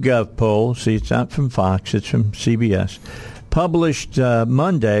News YouGov poll, see, it's not from Fox, it's from CBS, published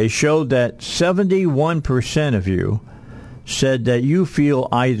Monday, showed that 71% of you said that you feel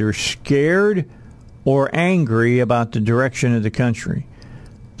either scared or angry about the direction of the country.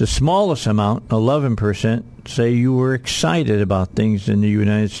 The smallest amount, 11%, say you were excited about things in the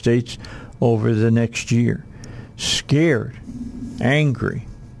United States over the next year. Scared, angry,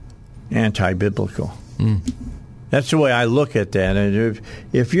 anti-biblical. That's the way I look at that. And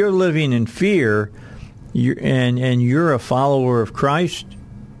if you're living in fear and you're a follower of Christ,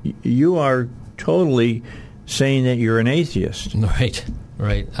 you are totally saying that you're an atheist. Right.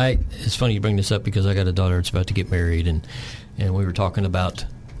 It's funny you bring this up because I got a daughter that's about to get married, and we were talking about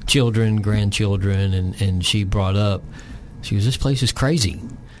children, grandchildren, and she brought up, she goes, this place is crazy.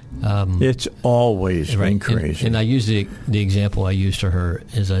 It's always been crazy. And I used the example I used to her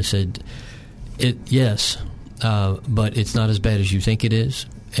is I said, yes, but it's not as bad as you think it is.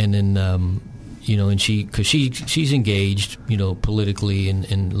 And then and she's engaged, politically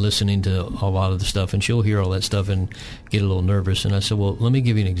and listening to a lot of the stuff, and she'll hear all that stuff and get a little nervous. And I said, well, let me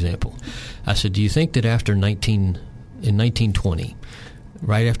give you an example. I said, do you think that in 1920,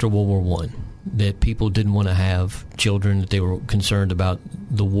 right after World War I, that people didn't want to have children, that they were concerned about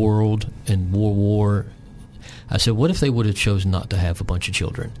the world and war? I said, what if they would have chosen not to have a bunch of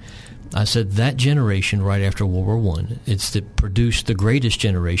children? I said, that generation right after World War I, it's that produced the greatest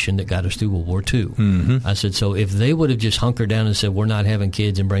generation that got us through World War II. Mm-hmm. I said, so if they would have just hunkered down and said, we're not having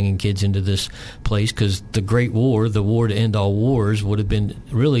kids and bringing kids into this place, because the Great War, the war to end all wars, would have been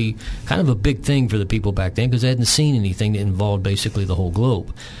really kind of a big thing for the people back then, because they hadn't seen anything that involved basically the whole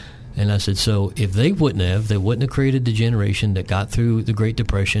globe. And I said, so if they wouldn't have created the generation that got through the Great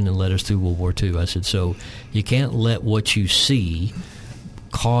Depression and led us through World War II. I said, so you can't let what you see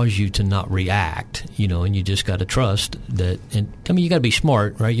cause you to not react, and you just got to trust that. And I mean, you got to be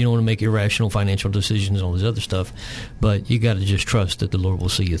smart, right? You don't want to make irrational financial decisions and all this other stuff, but you got to just trust that the Lord will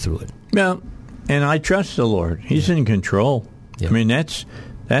see you through it. Yeah, and I trust the Lord. He's in control. Yeah. I mean, that's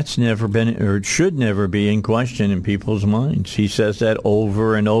never been, or it should never be, in question in people's minds. He says that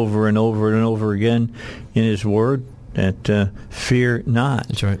over and over and over and over again in His Word, that fear not.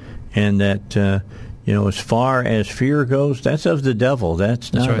 That's right. And that as far as fear goes, that's of the devil.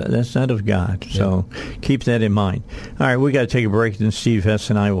 That's not right. That's not of God. Yeah. So keep that in mind. All right, we got to take a break. Then Steve Hess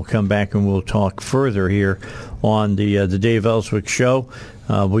and I will come back and we'll talk further here on the Dave Elswick Show.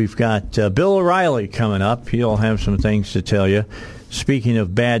 We've got Bill O'Reilly coming up. He'll have some things to tell you. Speaking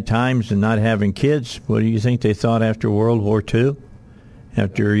of bad times and not having kids, what do you think they thought after World War II?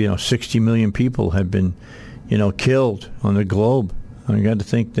 After 60 million people had been killed on the globe. I got to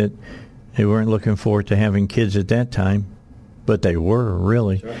think that they weren't looking forward to having kids at that time, but they were,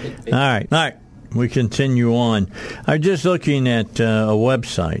 really. All right. We continue on. I'm just looking at a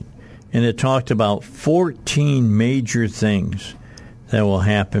website, and it talked about 14 major things that will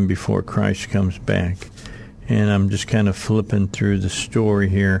happen before Christ comes back. And I'm just kind of flipping through the story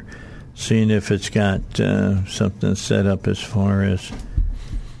here, seeing if it's got something set up as far as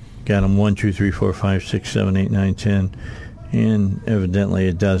got them 1, 2, 3, 4, 5, 6, 7, 8, 9, 10, and evidently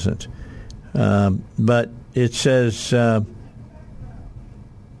it doesn't. But it says the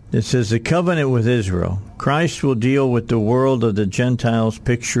covenant with Israel. Christ will deal with the world of the Gentiles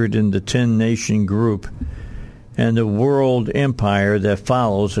pictured in the 10-nation group and the world empire that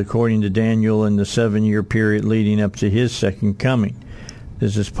follows, according to Daniel, in the 7-year period leading up to His second coming.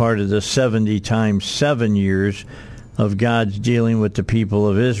 This is part of the 70 times 7 years of God's dealing with the people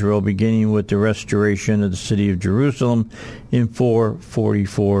of Israel, beginning with the restoration of the city of Jerusalem in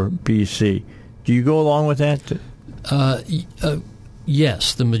 444 B.C. Do you go along with that?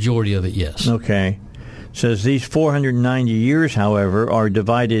 Yes, the majority of it, yes. Okay. It says these 490 years, however, are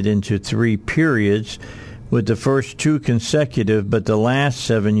divided into 3 periods, with the first 2 consecutive, but the last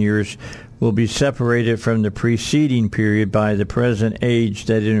 7 years will be separated from the preceding period by the present age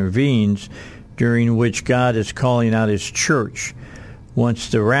that intervenes, during which God is calling out His church. Once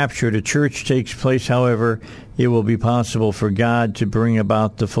the rapture of the church takes place, however, it will be possible for God to bring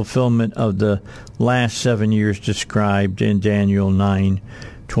about the fulfillment of the last 7 years described in Daniel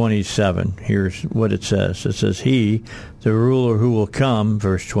 9:27. Here's what it says. It says, He, the ruler who will come,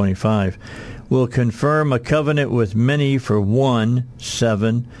 verse 25, will confirm a covenant with many for 1,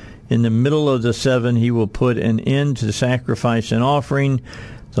 7. In the middle of the 7, He will put an end to sacrifice and offering.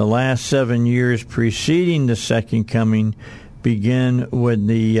 The last 7 years preceding the second coming begin when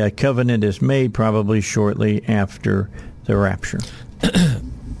the covenant is made, probably shortly after the rapture.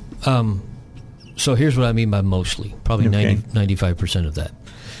 So here's what I mean by mostly, probably 95% of that.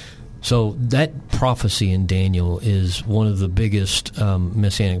 So that prophecy in Daniel is one of the biggest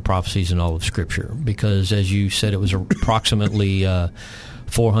messianic prophecies in all of Scripture, because, as you said, it was approximately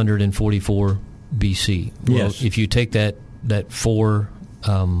 444 B.C. Well, yes. If you take that 7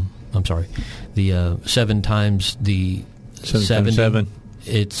 times the 70,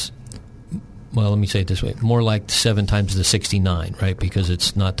 it's, well, let me say it this way, more like 7 times the 69, right? Because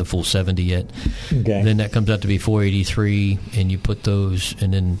it's not the full 70 yet. Okay. Then that comes out to be 483, and you put those,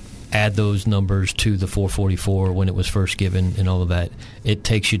 and then add those numbers to the 444 when it was first given and all of that. It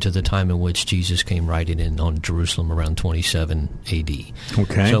takes you to the time in which Jesus came riding in on Jerusalem around 27 A.D.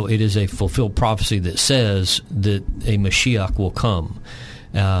 Okay. So it is a fulfilled prophecy that says that a Mashiach will come,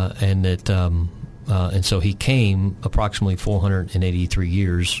 and so He came approximately 483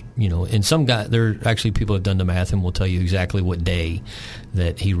 years. And some guy, there actually people have done the math and will tell you exactly what day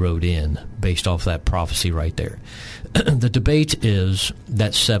that He rode in based off that prophecy right there. The debate is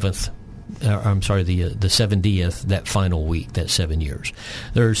that 7th the 70th, that final week, that 7 years.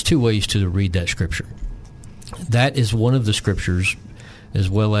 There's two ways to read that scripture. That is one of the scriptures, as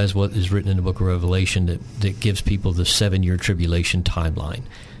well as what is written in the book of Revelation, that gives people the 7-year tribulation timeline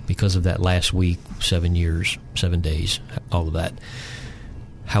because of that last week, 7 years, 7 days, all of that.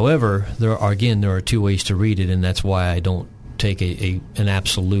 However, there are two ways to read it, and that's why I don't take an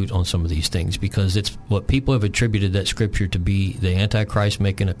absolute on some of these things, because it's what people have attributed that scripture to be the Antichrist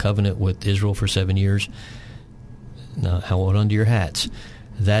making a covenant with Israel for 7 years. Now, hold on to your hats.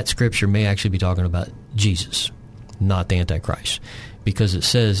 That scripture may actually be talking about Jesus, not the Antichrist, because it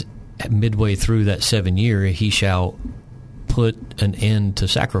says midway through that 7 year, he shall put an end to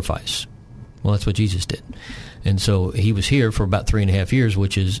sacrifice. Well, that's what Jesus did. And so he was here for about 3.5 years,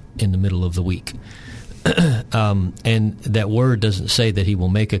 which is in the middle of the week. And that word doesn't say that he will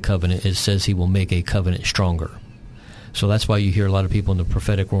make a covenant. It says he will make a covenant stronger. So that's why you hear a lot of people in the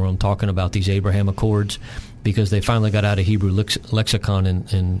prophetic world talking about these Abraham Accords, because they finally got out of Hebrew lexicon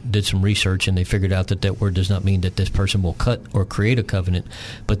and did some research, and they figured out that word does not mean that this person will cut or create a covenant,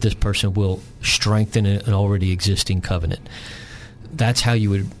 but this person will strengthen an already existing covenant. That's how you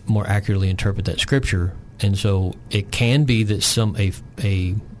would more accurately interpret that scripture. And so it can be that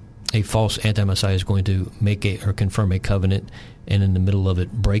a false anti-Messiah is going to make or confirm a covenant, and in the middle of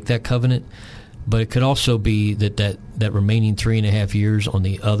it break that covenant. But it could also be that remaining 3.5 years on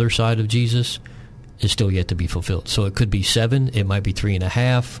the other side of Jesus is still yet to be fulfilled. So it could be 7, it might be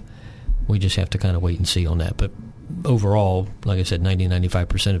 3.5. We just have to kind of wait and see on that. But overall, like I said,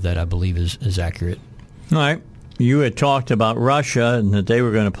 95% of that I believe is accurate. All right. You had talked about Russia and that they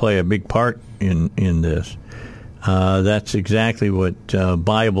were going to play a big part in this. That's exactly what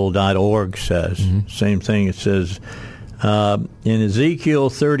Bible.org says. Mm-hmm. Same thing. It says in Ezekiel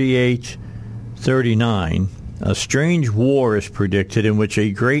 38:39, a strange war is predicted in which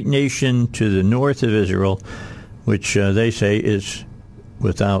a great nation to the north of Israel, which they say is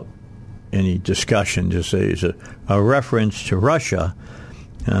without any discussion, just say is a reference to Russia.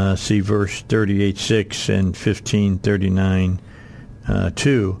 See verse 38:6 and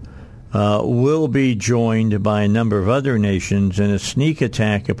 15:39:2. Will be joined by a number of other nations in a sneak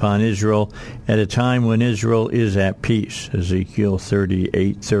attack upon Israel at a time when Israel is at peace. Ezekiel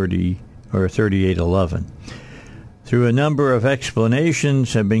 38:30 or 38:11. Through a number of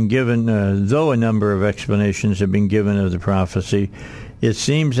explanations have been given, though a number of explanations have been given of the prophecy, it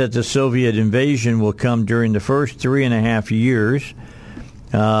seems that the Soviet invasion will come during the first 3.5 years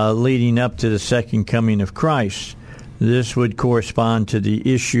leading up to the second coming of Christ. This would correspond to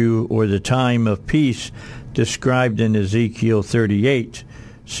the issue or the time of peace described in Ezekiel 38.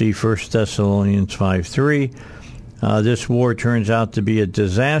 See 1 Thessalonians 5:3. This war turns out to be a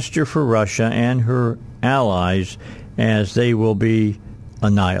disaster for Russia and her allies, as they will be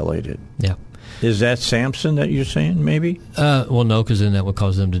annihilated. Yeah. Is that Samson that you're saying, maybe? Well, no, because then that would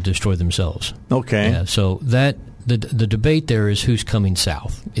cause them to destroy themselves. Okay. Yeah, so the debate there is who's coming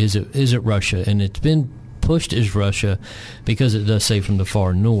south. Is it Russia? And it's been pushed as Russia because it does say from the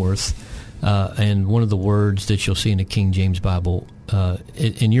far north. And one of the words that you'll see in the King James Bible,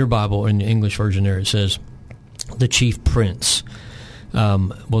 in your Bible, in the English version there, it says the chief prince.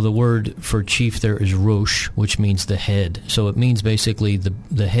 Well, the word for chief there is Rosh, which means the head. So it means basically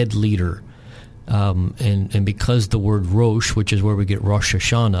the head leader. And because the word Rosh, which is where we get Rosh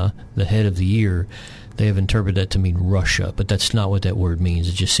Hashanah, the head of the year, they have interpreted that to mean Russia. But that's not what that word means.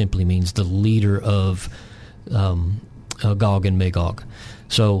 It just simply means the leader of Gog and Magog.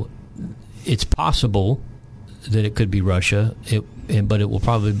 So it's possible that it could be Russia, but it will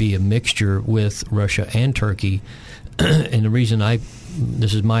probably be a mixture with Russia and Turkey. And the reason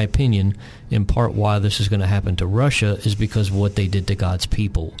this is my opinion, in part why this is going to happen to Russia is because of what they did to God's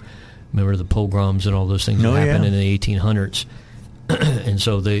people. Remember the pogroms and all those things that happened in the 1800s? And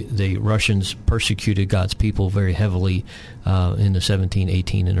so the Russians persecuted God's people very heavily in the 17,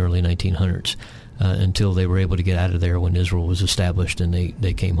 18, and early 1900s until they were able to get out of there when Israel was established and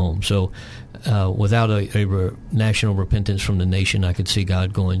they came home. So without a national repentance from the nation, I could see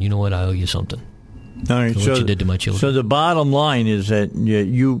God going, you know what, I owe you something. All right, what you did to my children. So the bottom line is that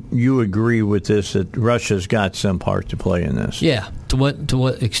you agree with this, that Russia's got some part to play in this. Yeah. To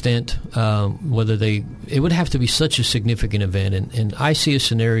what extent? It would have to be such a significant event, and I see a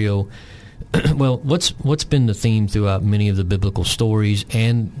scenario. Well, what's been the theme throughout many of the biblical stories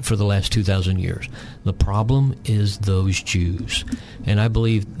and for the last 2,000 years? The problem is those Jews, and I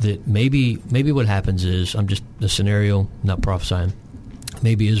believe that maybe what happens is, I'm just a scenario, not prophesying.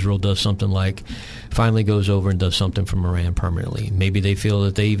 Maybe Israel does something like finally goes over and does something from Iran permanently. Maybe they feel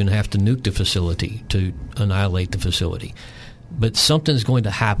that they even have to nuke the facility to annihilate the facility. But something's going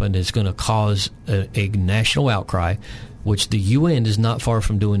to happen that's going to cause a national outcry, which the UN is not far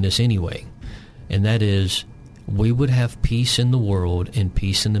from doing this anyway. And that is, we would have peace in the world and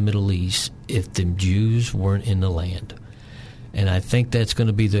peace in the Middle East if the Jews weren't in the land. And I think that's going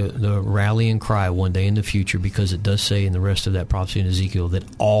to be the rallying cry one day in the future, because it does say in the rest of that prophecy in Ezekiel that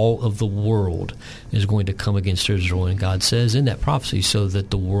all of the world is going to come against Israel. And God says in that prophecy, so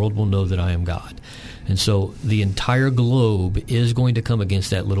that the world will know that I am God. And so the entire globe is going to come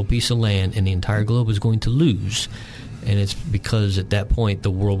against that little piece of land, and the entire globe is going to lose. And it's because at that point the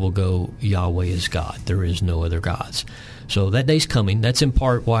world will go, Yahweh is God. There is no other gods. So that day's coming. That's in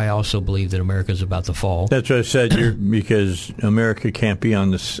part why I also believe that America is about to fall. That's what I said, because America can't be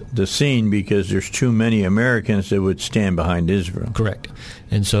on the scene because there's too many Americans that would stand behind Israel. Correct.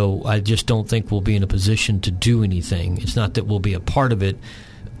 And so I just don't think we'll be in a position to do anything. It's not that we'll be a part of it.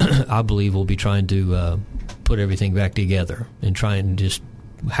 I believe we'll be trying to put everything back together and try and just,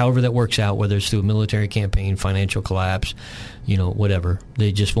 however that works out, whether it's through a military campaign, financial collapse, whatever.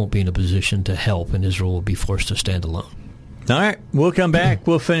 They just won't be in a position to help, and Israel will be forced to stand alone. All right, we'll come back.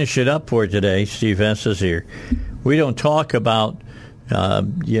 We'll finish it up for today. Steve Hess is here. We don't talk about,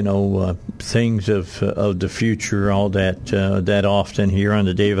 things of the future, all that often here on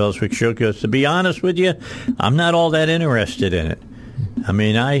the Dave Elswick Show, because to be honest with you, I'm not all that interested in it. I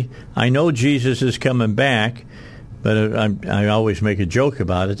mean, I know Jesus is coming back, but I always make a joke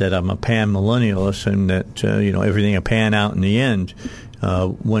about it, that I'm a pan-millennialist, and that, everything will pan out in the end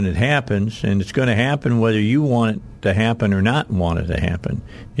when it happens. And it's going to happen whether you want it to happen or not want it to happen.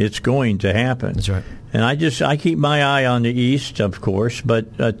 It's going to happen. That's right. And I keep my eye on the East, of course,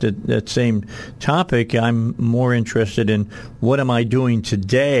 but at that same topic, I'm more interested in what am I doing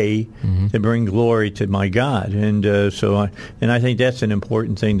today to bring glory to my God. And I think that's an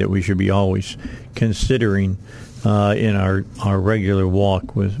important thing that we should be always considering in our regular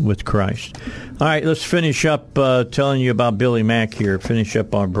walk with Christ. All right, let's finish up telling you about Billy Mack here, finish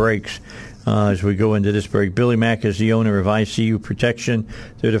up our breaks. As we go into this break, Billy Mack is the owner of ICU Protection.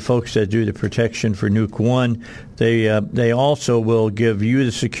 They're the folks that do the protection for Nuke One. They also will give you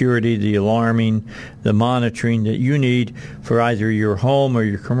the security, the alarming, the monitoring that you need for either your home or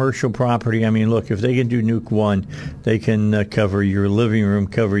your commercial property. I mean, look, if they can do Nuke One, they can cover your living room,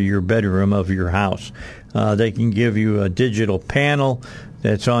 cover your bedroom of your house. They can give you a digital panel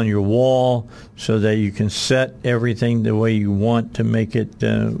that's on your wall so that you can set everything the way you want to make it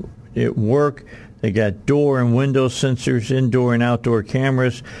work. They got door and window sensors, indoor and outdoor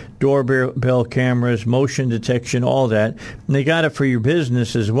cameras, doorbell cameras, motion detection, all that. And they got it for your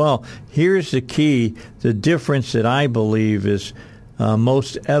business as well. Here's the key, the difference that I believe is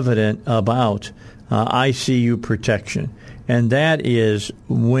most evident about ICU protection. And that is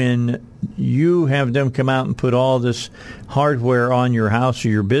when you have them come out and put all this hardware on your house or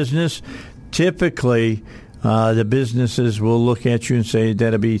your business, typically the businesses will look at you and say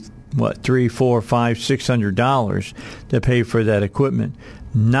that'll be $300, $400, $500, $600 to pay for that equipment.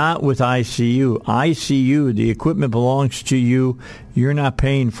 Not with ICU. ICU, the equipment belongs to you. You're not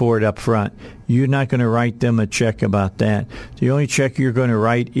paying for it up front. You're not going to write them a check about that. The only check you're going to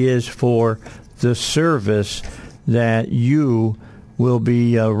write is for the service that you will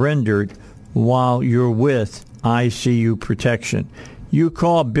be rendered while you're with ICU Protection. You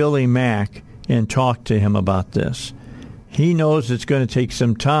call Billy Mack and talk to him about this. He knows it's going to take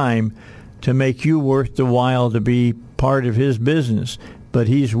some time to make you worth the while to be part of his business, but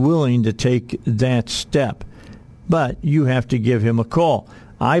he's willing to take that step. But you have to give him a call.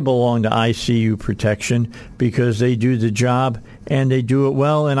 I belong to ICU Protection because they do the job and they do it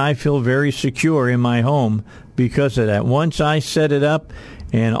well, and I feel very secure in my home because of that. Once I set it up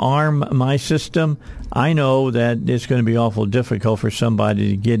and arm my system, I know that it's going to be awful difficult for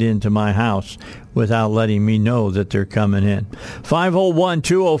somebody to get into my house without letting me know that they're coming in.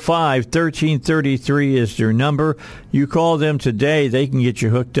 501-205-1333 is their number. You call them today, they can get you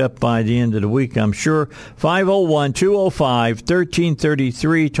hooked up by the end of the week, I'm sure.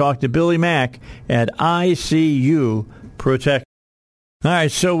 501-205-1333. Talk to Billy Mack at ICU Protect. All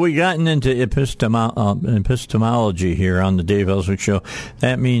right, so we gotten into epistemology here on the Dave Elswick Show.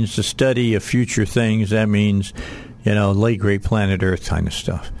 That means the study of future things. That means, late great planet Earth kind of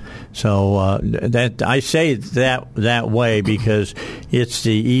stuff. So that I say that way because it's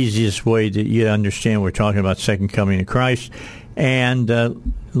the easiest way that you understand we're talking about Second Coming of Christ. And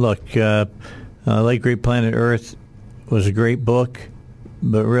look, Late Great Planet Earth was a great book,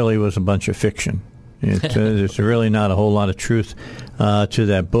 but really was a bunch of fiction. There's really not a whole lot of truth to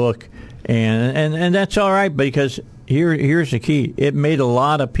that book, and that's all right because here's the key: it made a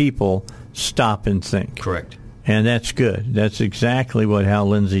lot of people stop and think. Correct. And that's good. That's exactly what Hal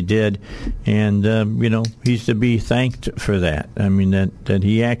Lindsey did. And, he's to be thanked for that. I mean, that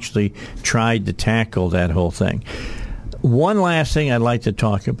he actually tried to tackle that whole thing. One last thing I'd like to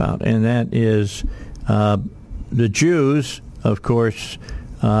talk about, and that is the Jews, of course,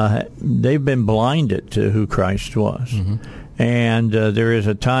 they've been blinded to who Christ was. Mm-hmm. And there is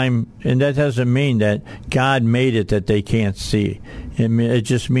a time, and that doesn't mean that God made it that they can't see. It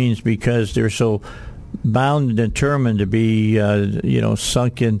just means because they're so bound and determined to be,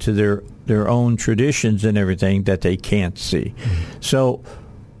 sunk into their own traditions and everything that they can't see. Mm-hmm. So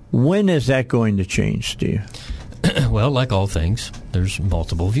when is that going to change, Steve? Well, like all things, there's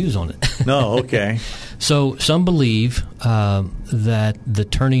multiple views on it. No, okay. So some believe that the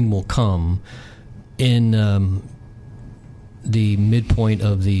turning will come in the midpoint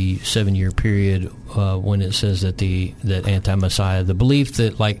of the 7-year period when it says that that anti-Messiah, the belief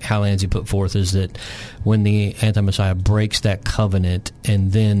that, like Hal Lindsey put forth, is that when the anti-Messiah breaks that covenant,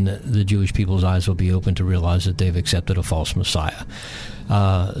 and then the Jewish people's eyes will be open to realize that they've accepted a false Messiah.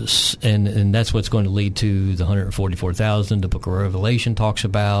 And that's what's going to lead to the 144,000 the book of Revelation talks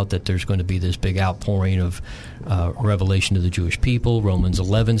about, that there's going to be this big outpouring of revelation to the Jewish people. Romans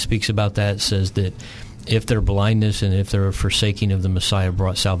 11 speaks about that, says that if their blindness and if their forsaking of the Messiah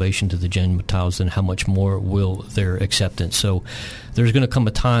brought salvation to the Gentiles, then how much more will their acceptance? So there's going to come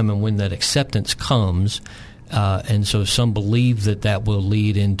a time when that acceptance comes, and so some believe that will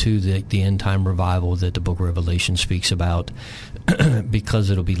lead into the end-time revival that the book of Revelation speaks about,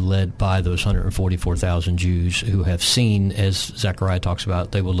 because it'll be led by those 144,000 Jews who have seen, as Zechariah talks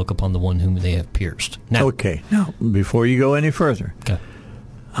about, they will look upon the one whom they have pierced. Now, okay. Now, before you go any further, okay.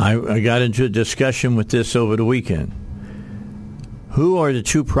 I got into a discussion with this over the weekend. Who are the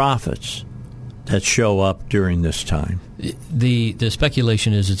two prophets that show up during this time? The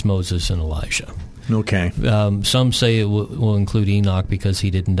speculation is it's Moses and Elijah. Okay. Some say it will include Enoch because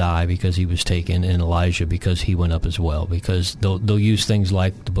he didn't die, because he was taken, and Elijah because he went up as well. Because they'll use things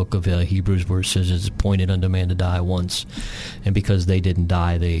like the book of Hebrews, where it says it's appointed unto man to die once, and because they didn't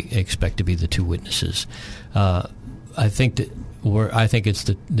die, they expect to be the two witnesses. I think it's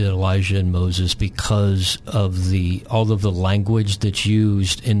the Elijah and Moses, because of all of the language that's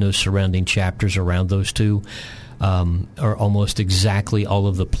used in those surrounding chapters around those two. Are almost exactly all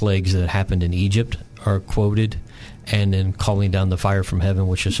of the plagues that happened in Egypt are quoted, and then calling down the fire from heaven,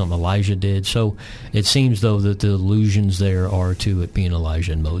 which is something Elijah did. So it seems, though, that the allusions there are to it being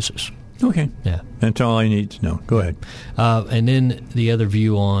Elijah and Moses. Okay. Yeah. That's all I need to know. Go ahead. And then the other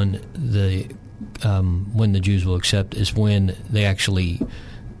view on when the Jews will accept is when they actually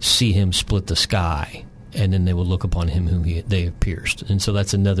see him split the sky, and then they will look upon him whom they have pierced. And so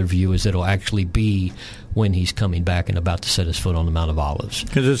that's another view, is that it'll actually be when he's coming back and about to set his foot on the Mount of Olives.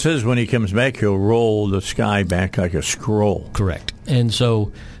 Because it says when he comes back, he'll roll the sky back like a scroll. Correct. And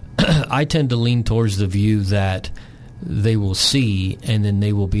so I tend to lean towards the view that they will see, and then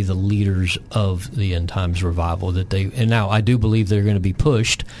they will be the leaders of the end times revival. And now I do believe they're going to be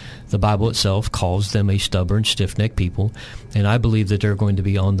pushed. The Bible itself calls them a stubborn, stiff-necked people, and I believe that they're going to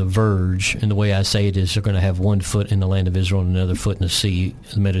be on the verge. And the way I say it is, they're going to have one foot in the land of Israel and another foot in the sea,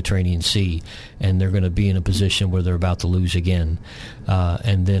 the Mediterranean Sea, and they're going to be in a position where they're about to lose again.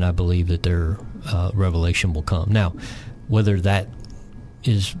 And then I believe that their revelation will come. Now, whether that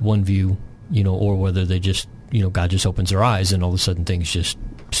is one view, or whether they just, God just opens their eyes and all of a sudden things just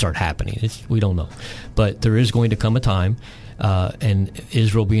start happening. We don't know. But there is going to come a time, and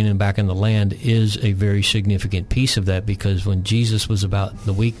Israel being back in the land is a very significant piece of that, because when Jesus was about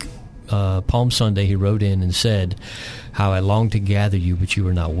the week, Palm Sunday, he wrote in and said, "How I long to gather you, but you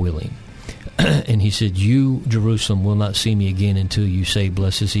are not willing." And he said, "You, Jerusalem, will not see me again until you say,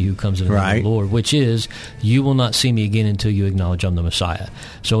 'Blessed is he who comes in the name of the Lord,'" which is, you will not see me again until you acknowledge I'm the Messiah.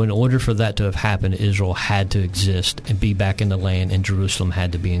 So in order for that to have happened, Israel had to exist and be back in the land, and Jerusalem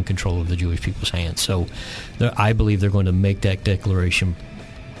had to be in control of the Jewish people's hands. So I believe they're going to make that declaration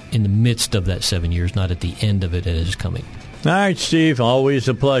in the midst of that 7 years, not at the end of it as it's coming. All right, Steve, always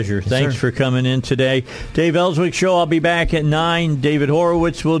a pleasure. Yes, Thanks for coming in today. Dave Elswick Show, I'll be back at 9. David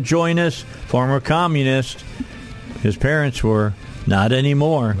Horowitz will join us, former communist. His parents were, not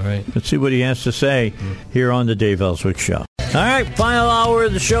anymore. Right. Let's see what he has to say here on the Dave Elswick Show. All right, final hour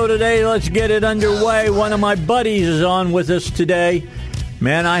of the show today. Let's get it underway. One of my buddies is on with us today.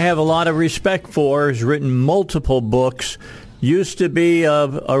 Man, I have a lot of respect for. He's written multiple books. Used to be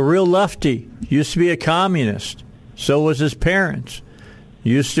a real lefty. Used to be a communist. So was his parents.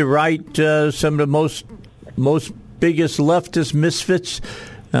 Used to write some of the most biggest leftist misfits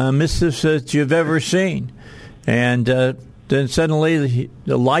that you've ever seen. And then suddenly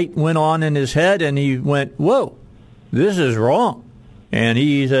the light went on in his head, and he went, whoa, this is wrong. And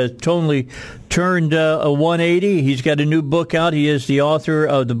he's totally turned a 180. He's got a new book out. He is the author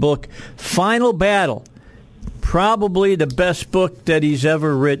of the book Final Battle, probably the best book that he's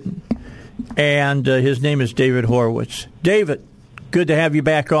ever written. And his name is David Horowitz. David, good to have you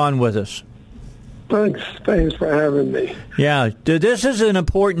back on with us. Thanks for having me. Yeah, this is an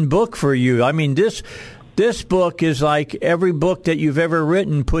important book for you. I mean, this book is like every book that you've ever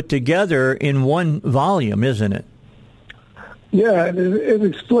written put together in one volume, isn't it? Yeah, it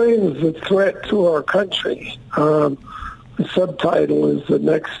explains the threat to our country. The subtitle is "The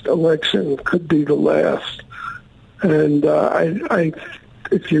Next Election Could Be the Last," and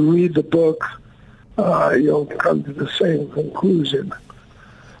if you read the book, you'll come to the same conclusion.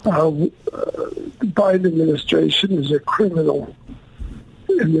 The Biden administration is a criminal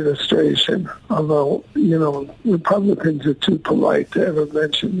administration, although, Republicans are too polite to ever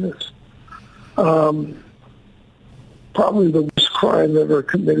mention this. Probably the worst crime ever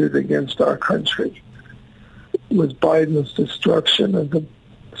committed against our country was Biden's destruction of the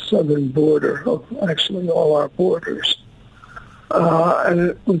southern border, of actually all our borders. And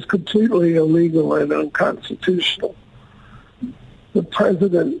it was completely illegal and unconstitutional. The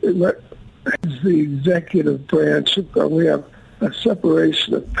president is the executive branch. We have a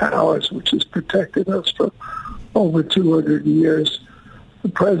separation of powers, which has protected us for over 200 years. The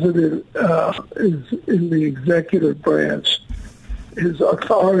president is in the executive branch. His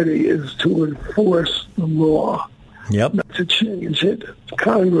authority is to enforce the law, not to change it.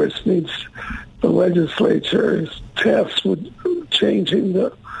 Congress the legislature is tasked with changing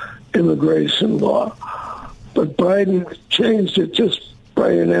the immigration law. But Biden changed it just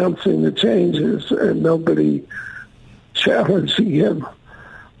by announcing the changes and nobody challenging him.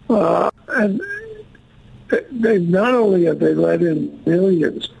 And they not only have they let in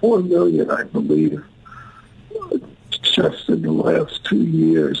millions, 4 million, I believe, just in the last 2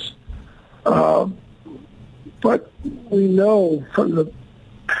 years. But we know from the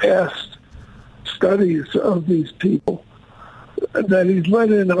past studies of these people that he's let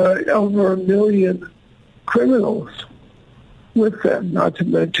in over 1 million criminals with them, not to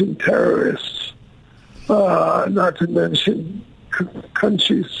mention terrorists, not to mention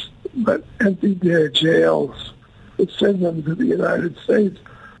countries that emptied their jails to send them to the United States.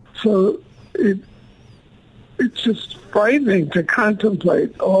 So it's just frightening to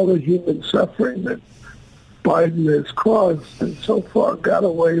contemplate all the human suffering that Biden has caused and so far got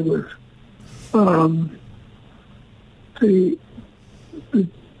away with. The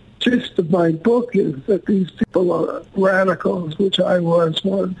gist of my book is that these people are radicals, which I was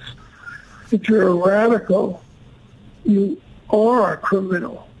once. If you're a radical, you are a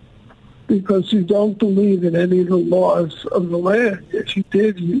criminal because you don't believe in any of the laws of the land. If you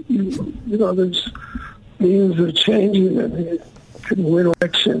did, you know, there's means of changing them. You can win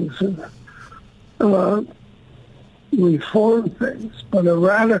elections and reform things. But a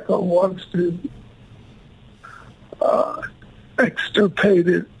radical wants to extirpate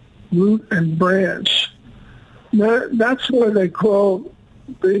it root and branch. That's why they call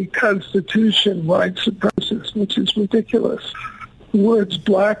the Constitution white supremacist, which is ridiculous. The words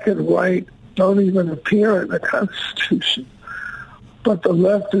black and white don't even appear in the Constitution. But the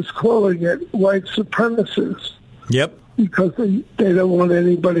left is calling it white supremacist. Yep. Because they don't want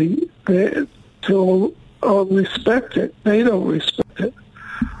anybody to respect it. They don't respect it.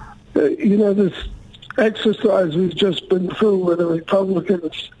 This exercise we've just been through where the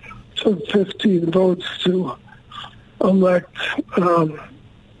Republicans took 15 votes to elect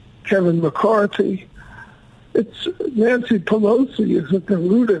Kevin McCarthy. It's Nancy Pelosi is at the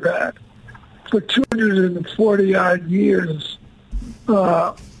root of that. For 240-odd years,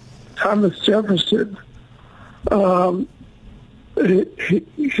 Thomas Jefferson,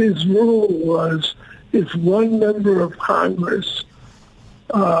 his rule was if one member of Congress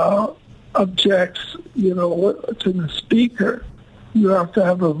objects, to the speaker, you have to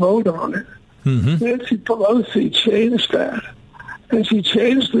have a vote on it. Mm-hmm. Nancy Pelosi changed that. And she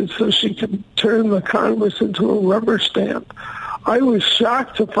changed it so she could turn the Congress into a rubber stamp. I was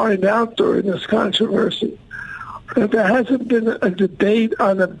shocked to find out during this controversy that there hasn't been a debate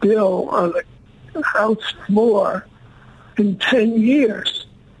on a bill on the House floor in 10 years.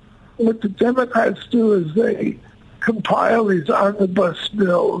 What the Democrats do is they compile these omnibus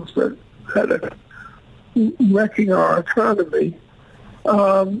bills that are wrecking our economy,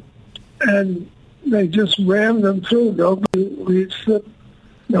 and they just ram them through. Nobody reads them,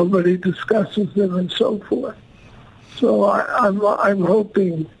 nobody discusses them, and so forth. So I'm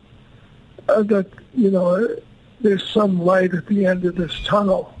hoping that there's some light at the end of this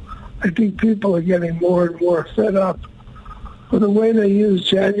tunnel. I think people are getting more and more fed up with the way they use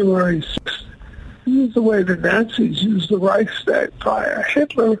January 6th. This is the way the Nazis used the Reichstag fire.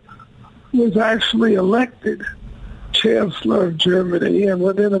 Hitler was actually elected Chancellor of Germany, and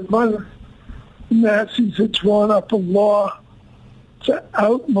within a month, the Nazis had drawn up a law to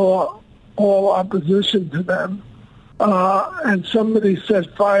outlaw all opposition to them. And somebody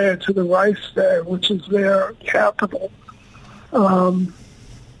set fire to the Reichstag, which is their capital. And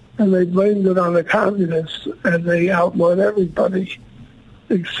they blamed it on the communists, and they outlawed everybody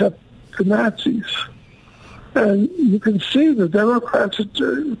except the Nazis. And you can see the Democrats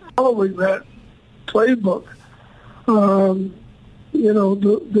are following that playbook. There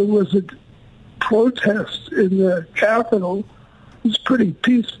was a protest in the Capitol. It was pretty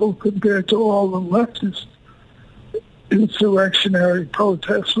peaceful compared to all the leftist insurrectionary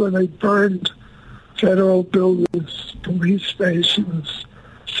protests where they burned federal buildings, police stations,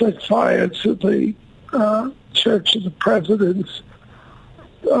 set fire to the Church of the Presidents,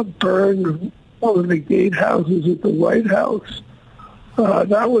 burned one of the gatehouses at the White House.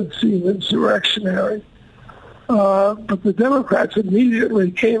 That would seem insurrectionary. But the Democrats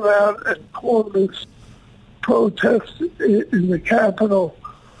immediately came out and called this protest in the Capitol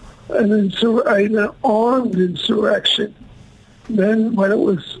an armed insurrection. Then when it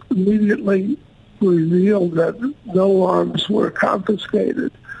was immediately revealed that no arms were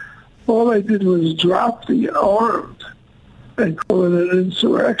confiscated, all they did was drop the armed and call it an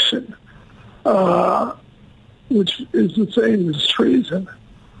insurrection, which is the same as treason.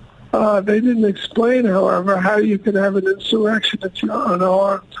 They didn't explain, however, how you can have an insurrection if you're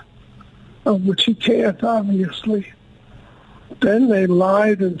unarmed, which you can't, obviously. Then they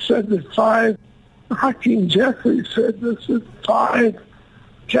lied and said that Hakeem Jeffries said this, that 5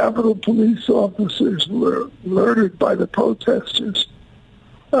 Capitol police officers were murdered by the protesters.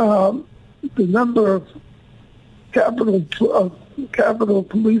 The number of Capitol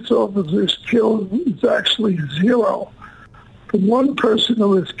police officers killed is actually 0. The one person who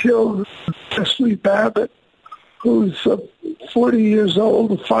was killed was Leslie Babbitt, who's 40 years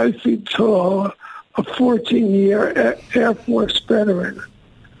old, 5 feet tall, a 14-year Air Force veteran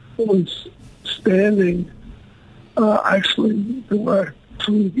who was standing. Actually, there were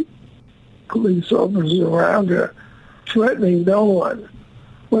 3 police officers around her, threatening no one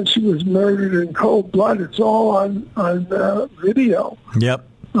when she was murdered in cold blood. It's all on video. Yep.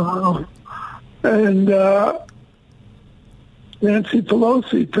 And Nancy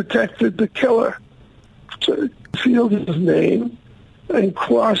Pelosi protected the killer, concealed his name, and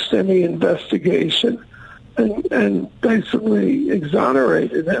quashed any investigation, and basically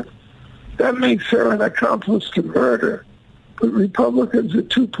exonerated him. That makes her an accomplice to murder, but Republicans are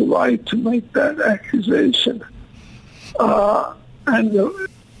too polite to make that accusation. And the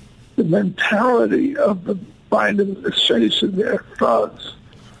mentality of the Biden administration, their thugs,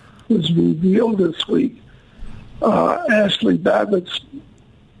 was revealed this week. Ashley Babbitt's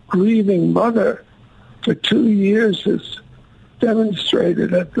grieving mother for 2 years has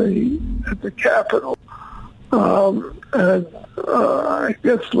demonstrated at the Capitol. And I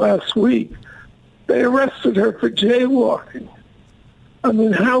guess last week they arrested her for jaywalking. I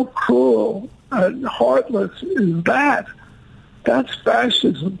mean, how cruel and heartless is that? That's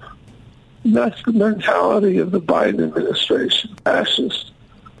fascism. And that's the mentality of the Biden administration, fascist.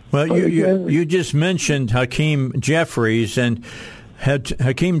 Well, you just mentioned Hakeem Jeffries, and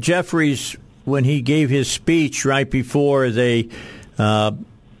Hakeem Jeffries, when he gave his speech right before they passed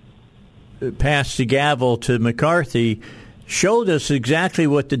the gavel to McCarthy, showed us exactly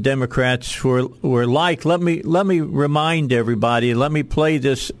what the Democrats were like. Let me remind everybody. Let me play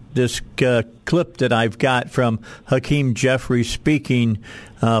this clip that I've got from Hakeem Jeffries speaking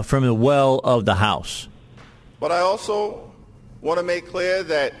from the well of the House. But I also want to make clear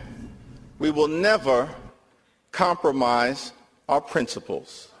that we will never compromise our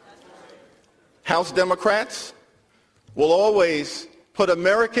principles. House Democrats will always put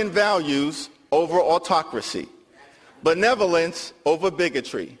American values over autocracy, benevolence over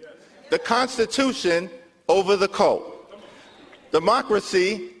bigotry, the Constitution over the cult,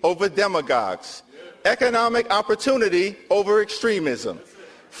 democracy over demagogues, economic opportunity over extremism,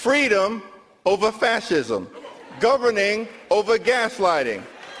 freedom over fascism, governing over gaslighting,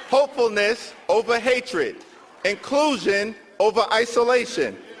 hopefulness over hatred, inclusion over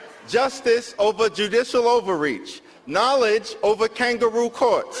isolation, justice over judicial overreach, knowledge over kangaroo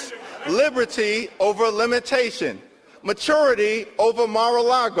courts, liberty over limitation, maturity over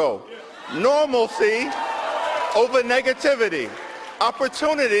Mar-a-Lago, normalcy over negativity,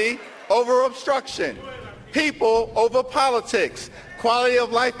 opportunity over obstruction, people over politics, quality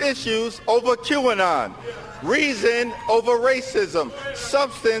of life issues over QAnon, reason over racism,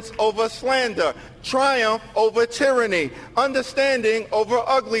 substance over slander, triumph over tyranny, understanding over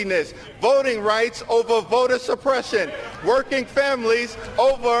ugliness, voting rights over voter suppression, working families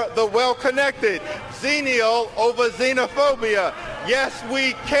over the well-connected, xenial over xenophobia, yes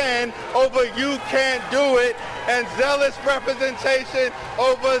we can over you can't do it, and zealous representation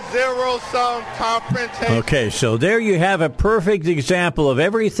over zero-sum confrontation. Okay, so there you have a perfect example of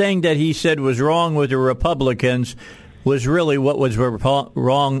everything that he said was wrong with the Republicans was really what was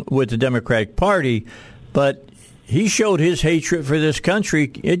wrong with the Democratic Party. But he showed his hatred for this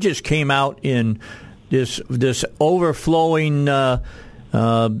country. It just came out in this overflowing,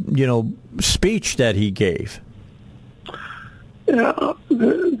 speech that he gave. Yeah,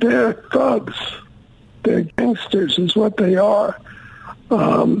 they're thugs. They're gangsters is what they are.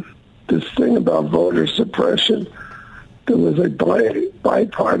 This thing about voter suppression, there was a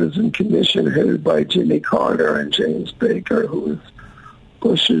bipartisan commission headed by Jimmy Carter and James Baker, who was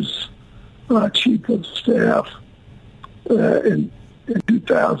Bush's chief of staff in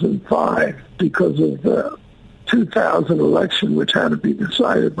 2005 because of the 2000 election, which had to be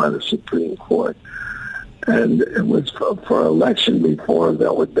decided by the Supreme Court. And it was for election reform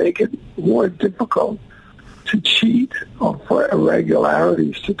that would make it more difficult to cheat or for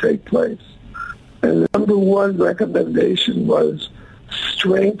irregularities to take place. And the number one recommendation was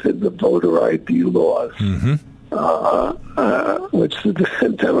strengthen the voter ID laws, which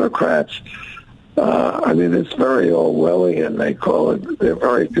the Democrats, it's very Orwellian. They call it, they're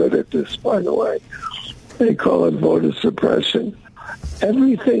very good at this, by the way. They call it voter suppression.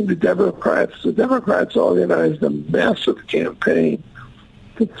 Everything the Democrats organized a massive campaign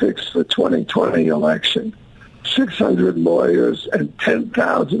to fix the 2020 election. 600 lawyers and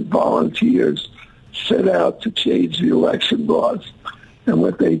 10,000 volunteers set out to change the election laws. And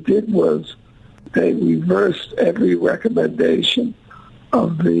what they did was they reversed every recommendation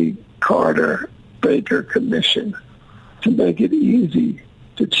of the Carter-Baker Commission to make it easy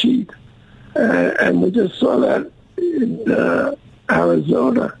to cheat. And we just saw that in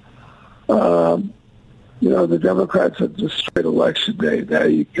Arizona. The Democrats have destroyed Election Day. Now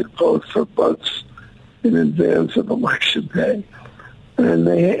you can vote for votes in advance of Election Day. And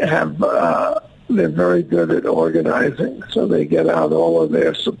they have, they're very good at organizing, so they get out all of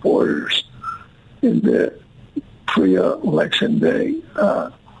their supporters in the pre-Election Day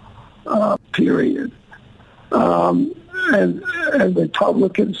period. And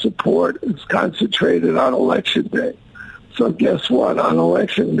Republican support is concentrated on Election Day. So guess what? On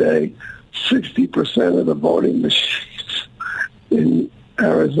Election Day, 60% of the voting machines in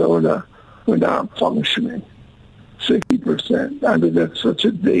Arizona were not functioning. 60%. That's such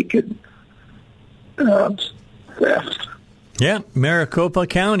a naked theft. Yeah, Maricopa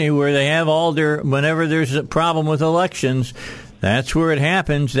County, where they have whenever there's a problem with elections, that's where it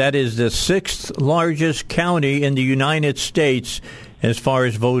happens. That is the 6th largest county in the United States as far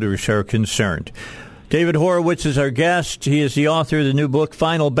as voters are concerned. David Horowitz is our guest. He is the author of the new book,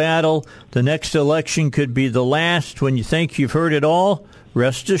 Final Battle. The next election could be the last. When you think you've heard it all,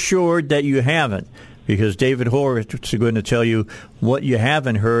 rest assured that you haven't, because David Horowitz is going to tell you what you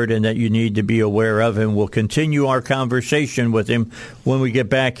haven't heard and that you need to be aware of. And we'll continue our conversation with him when we get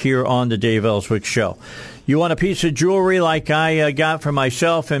back here on the Dave Elswick Show. You want a piece of jewelry like I got for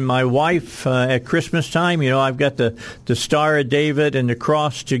myself and my wife at Christmas time? I've got the Star of David and the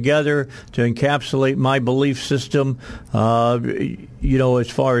cross together to encapsulate my belief system, as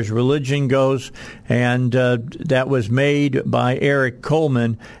far as religion goes. And that was made by Eric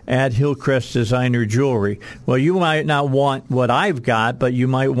Coleman at Hillcrest Designer Jewelry. Well, you might not want what I've got, but you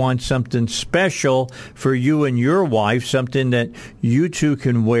might want something special for you and your wife, something that you two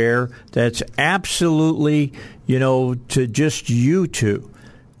can wear that's absolutely to just you two.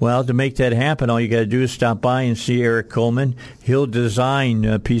 Well, to make that happen, all you got to do is stop by and see Eric Coleman. He'll design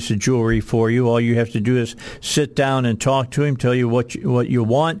a piece of jewelry for you. All you have to do is sit down and talk to him, tell you what you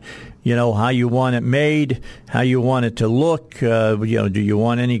want, how you want it made, how you want it to look. Do you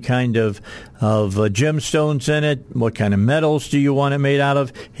want any kind of gemstones in it? What kind of metals do you want it made out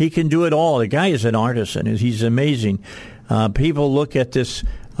of? He can do it all. The guy is an artisan. He's amazing. People look at this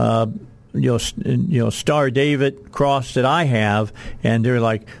Star David cross that I have, and they're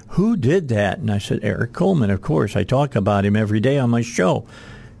like, who did that? And I said, Eric Coleman, of course. I talk about him every day on my show.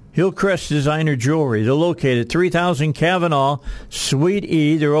 Hillcrest Designer Jewelry. They're located 3000 Kavanaugh, Suite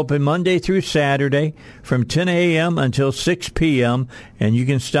E. They're open Monday through Saturday from 10 a.m. until 6 p.m., and you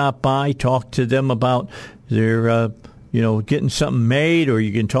can stop by, talk to them about their getting something made, or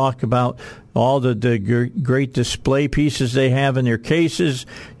you can talk about all the great display pieces they have in their cases.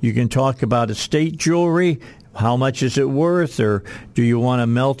 You can talk about estate jewelry. How much is it worth, or do you want to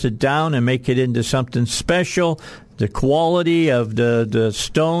melt it down and make it into something special? The quality of the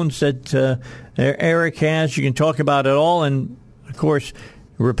stones that Eric has, you can talk about it all. And, of course,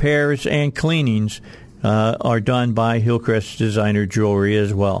 repairs and cleanings are done by Hillcrest Designer Jewelry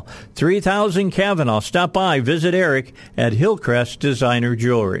as well. 3000 Kavanaugh. Stop by. Visit Eric at Hillcrest Designer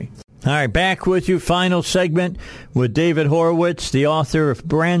Jewelry. All right, back with you. Final segment with David Horowitz, the author of a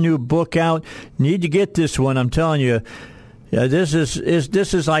brand new book out. Need to get this one. I'm telling you, this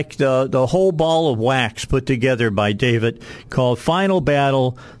is like the whole ball of wax put together by David, called Final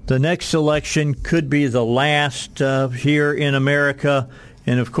Battle. The next election could be the last here in America.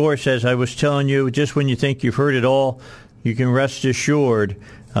 And, of course, as I was telling you, just when you think you've heard it all, you can rest assured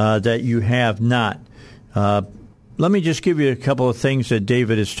that you have not. Let me just give you a couple of things that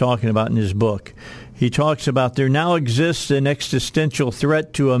David is talking about in his book. He talks about there now exists an existential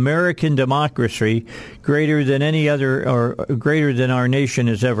threat to American democracy greater than any other, or greater than our nation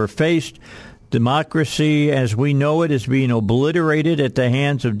has ever faced. Democracy as we know it is being obliterated at the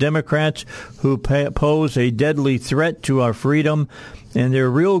hands of Democrats who pose a deadly threat to our freedom, and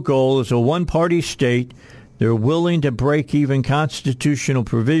their real goal is a one-party state. They're willing to break even constitutional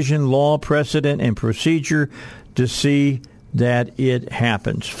provision, law, precedent, and procedure to see that it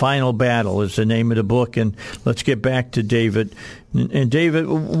happens. Final Battle is the name of the book, and let's get back to David. And David,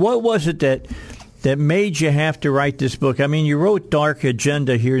 what was it that made you have to write this book? I mean, you wrote Dark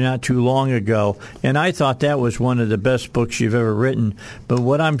Agenda here not too long ago, and I thought that was one of the best books you've ever written. But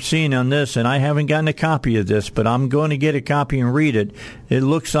what I'm seeing on this, and I haven't gotten a copy of this, but I'm going to get a copy and read it. It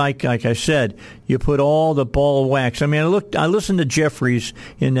looks like I said, you put all the ball of wax. I mean, I listened to Jeffries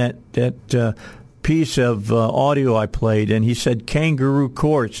in that piece of audio I played, and he said kangaroo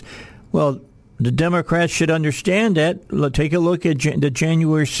courts. Well, the Democrats should understand that. Take a look at the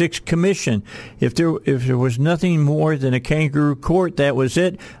January 6th Commission. If there was nothing more than a kangaroo court, that was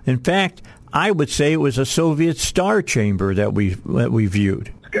it. In fact, I would say it was a Soviet star chamber that we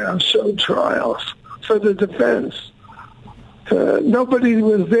viewed. Show trials for the defense. Nobody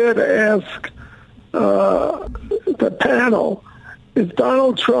was there to ask the panel, if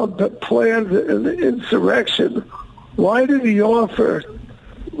Donald Trump had planned an insurrection, why did he offer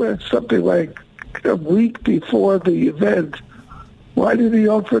something like a week before the event? Why did he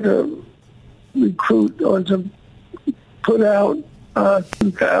offer to recruit or to put out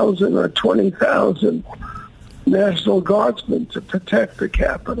 2,000 or 20,000 National Guardsmen to protect the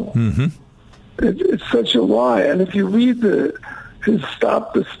Capitol? Mm-hmm. It's such a lie. And if you read his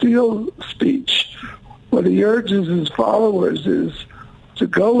Stop the Steal speech, what he urges his followers is to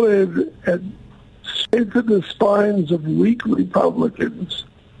go in and straight to the spines of weak Republicans,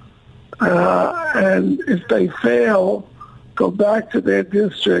 and if they fail, go back to their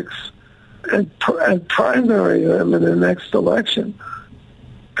districts and primary them in the next election,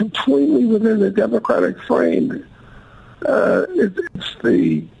 completely within the Democratic frame. It's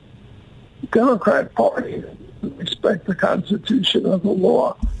the Democrat Party that respect the Constitution of the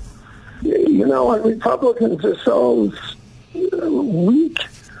law. And Republicans are so weak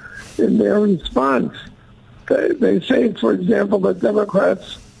in their response. They say, for example, that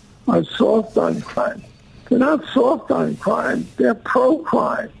Democrats are soft on crime. They're not soft on crime. They're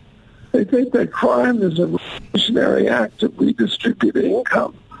pro-crime. They think that crime is a revolutionary act of redistributing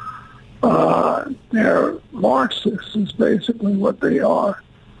income. They're Marxists is basically what they are.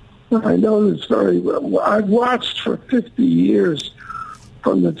 I know this very well. I've watched for 50 years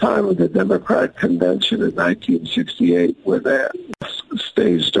from the time of the Democrat convention in 1968, where they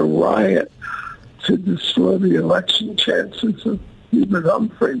staged a riot to destroy the election chances of Hubert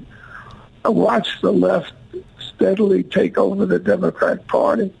Humphrey. I watched the left steadily take over the Democrat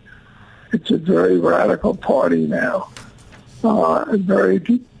Party. It's a very radical party now, and very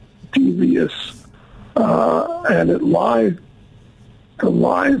devious, and it lies. The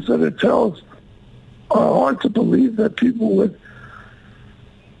lies that it tells are hard to believe that people would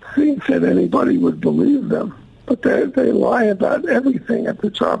think that anybody would believe them. But they lie about everything at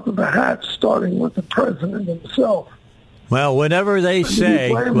the top of the hat, starting with the president himself. Well, whenever they say...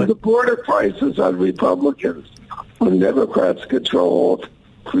 He blames the border crisis on Republicans when Democrats control all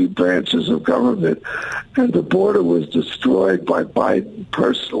three branches of government, and the border was destroyed by Biden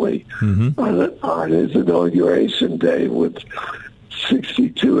personally on his inauguration day with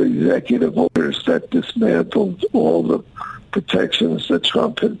 62 executive orders that dismantled all the protections that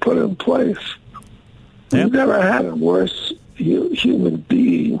Trump had put in place. Yep. We've never had a worse human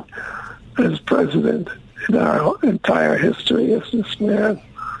being as president. in our entire history. Is this man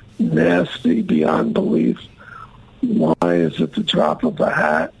nasty beyond belief? Why is it the drop of a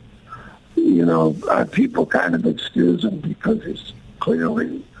hat? People kind of excuse him because he's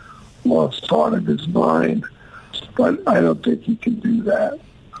clearly lost part of his mind, but I don't think he can do that.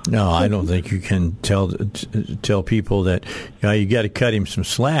 No, I don't think you can tell people that you got to cut him some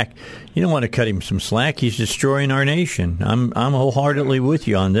slack. You don't want to cut him some slack. He's destroying our nation. I'm wholeheartedly with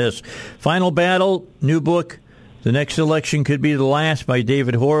you on this. Final Battle, new book. The next election could be the last, by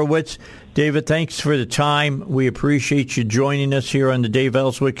David Horowitz. David, thanks for the time. We appreciate you joining us here on the Dave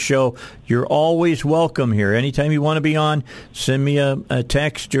Elswick Show. You're always welcome here. Anytime you want to be on, send me a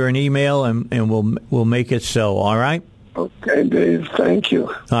text or an email, and we'll make it so. All right? Okay, Dave. Thank you.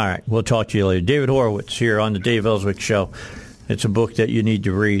 All right. We'll talk to you later. David Horowitz here on the Dave Elswick Show. It's a book that you need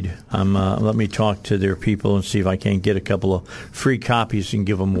to read. Let me talk to their people and see if I can't get a couple of free copies and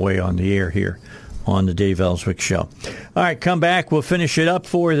give them away on the air here on the Dave Elswick Show. All right, come back. We'll finish it up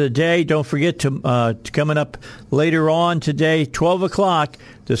for the day. Don't forget to coming up later on today, 12 o'clock,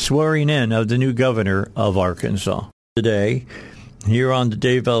 the swearing in of the new governor of Arkansas. Today, here on the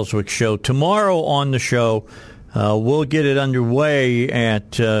Dave Elswick Show. Tomorrow on the show, we'll get it underway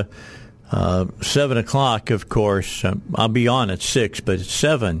at 7 o'clock, of course. I'll be on at 6, but at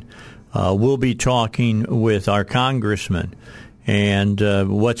 7, we'll be talking with our congressman and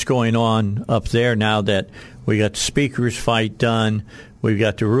what's going on up there now that we got the speaker's fight done. We've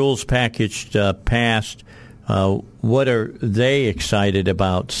got the rules package passed. What are they excited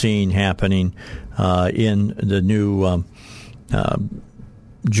about seeing happening in the new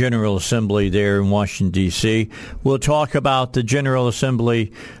General Assembly there in Washington, D.C.? We'll talk about the General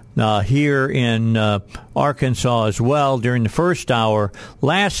Assembly here in Arkansas as well during the first hour.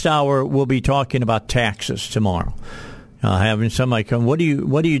 Last hour, we'll be talking about taxes tomorrow. Having somebody come, what do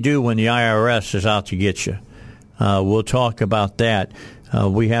you do when the IRS is out to get you? We'll talk about that.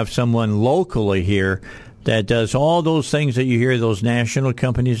 We have someone locally here that does all those things that you hear those national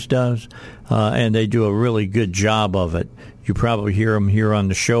companies does, and they do a really good job of it. You probably hear them here on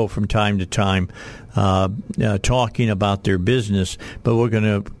the show from time to time talking about their business, but we're going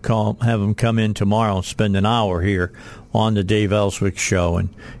to have them come in tomorrow and spend an hour here on the Dave Elswick Show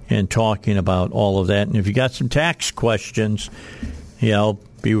and talking about all of that. And if you got some tax questions,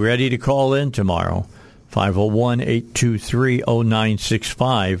 be ready to call in tomorrow,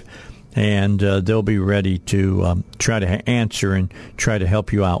 501-823-0965, and they'll be ready to try to answer and try to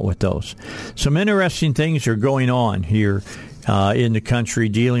help you out with those. Some interesting things are going on here in the country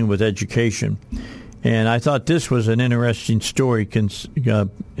dealing with education. And I thought this was an interesting story,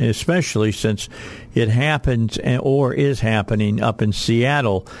 especially since it happens or is happening up in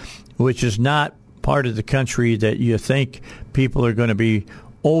Seattle, which is not part of the country that you think people are going to be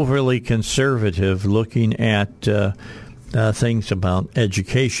overly conservative looking at things about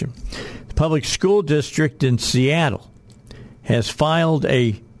education. The public school district in Seattle has filed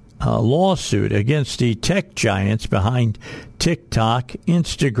a lawsuit against the tech giants behind TikTok,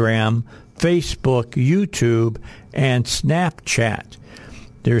 Instagram, Facebook, YouTube, and Snapchat.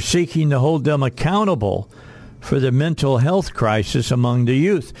 They're seeking to hold them accountable for the mental health crisis among the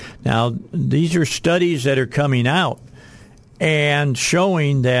youth. Now, these are studies that are coming out and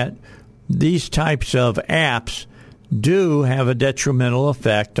showing that these types of apps do have a detrimental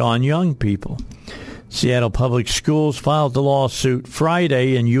effect on young people. Seattle Public Schools filed the lawsuit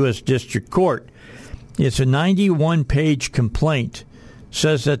Friday in U.S. District Court. It's a 91-page complaint.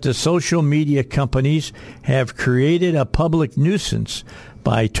 Says that the social media companies have created a public nuisance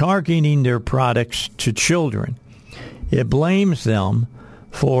by targeting their products to children. It blames them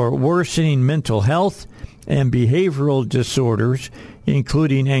for worsening mental health and behavioral disorders,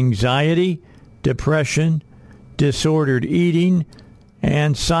 including anxiety, depression, disordered eating,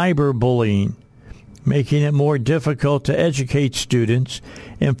 and cyberbullying, making it more difficult to educate students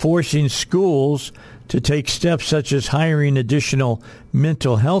and forcing schools to take steps such as hiring additional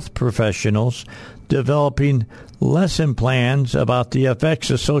mental health professionals, developing lesson plans about the effects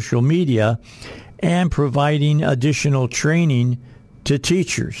of social media, and providing additional training to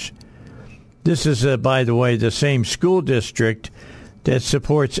teachers. This is, by the way, the same school district that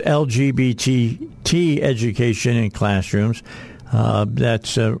supports LGBT education in classrooms.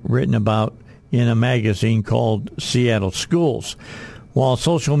 That's written about in a magazine called Seattle Schools. While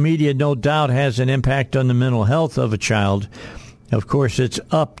social media no doubt has an impact on the mental health of a child, of course, it's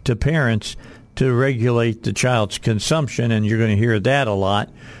up to parents to regulate the child's consumption, and you're going to hear that a lot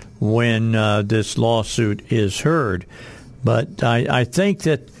when this lawsuit is heard. But I think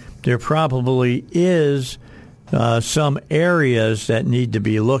that there probably is some areas that need to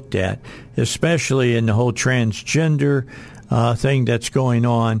be looked at, especially in the whole transgender thing that's going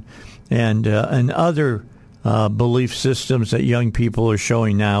on, and other belief systems that young people are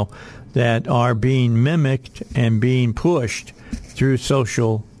showing now that are being mimicked and being pushed through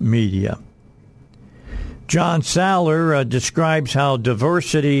social media. John Saller describes how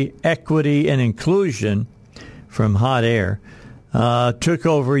diversity, equity, and inclusion from Hot Air took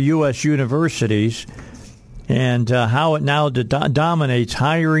over U.S. universities and how it now dominates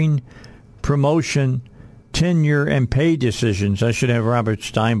hiring, promotion, tenure, and pay decisions. I should have Robert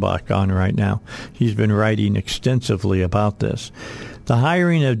Steinbach on right now. He's been writing extensively about this. The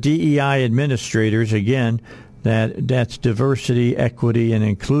hiring of DEI administrators, again, that's diversity, equity, and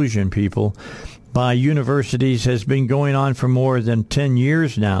inclusion people, by universities has been going on for more than 10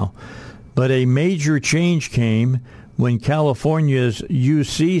 years now. But a major change came when California's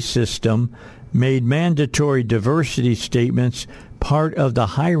UC system made mandatory diversity statements part of the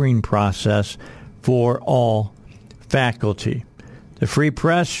hiring process for all faculty. The Free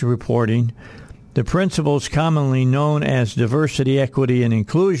Press reporting, the principles commonly known as diversity, equity, and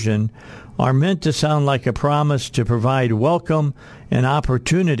inclusion are meant to sound like a promise to provide welcome and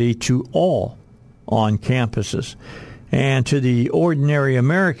opportunity to all on campuses. And to the ordinary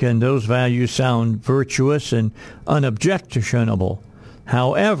American, those values sound virtuous and unobjectionable.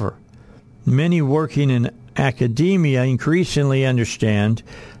 However, many working in academia increasingly understand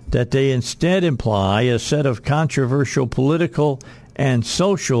that they instead imply a set of controversial political and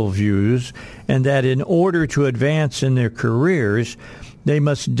social views, and that in order to advance in their careers, they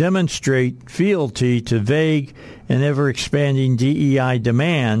must demonstrate fealty to vague and ever-expanding DEI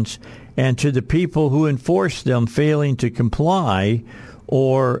demands and to the people who enforce them failing to comply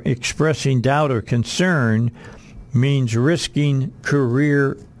or expressing doubt or concern means risking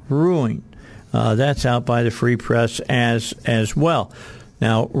career ruin. That's out by the Free Press as well.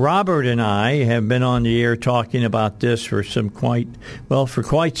 Now, Robert and I have been on the air talking about this for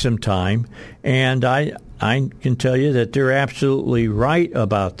quite some time, and I can tell you that they're absolutely right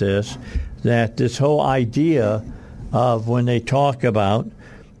about this, that this whole idea of when they talk about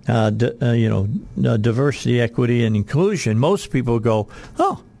diversity, equity, and inclusion, most people go,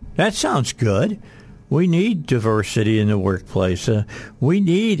 oh, that sounds good. We need diversity in the workplace. We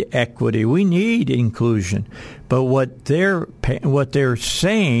need equity. We need inclusion. But what they're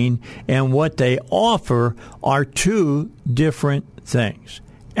saying and what they offer are two different things.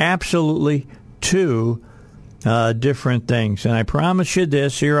 Absolutely two different things. And I promise you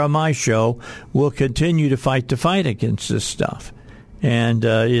this here on my show, we'll continue to fight the fight against this stuff. And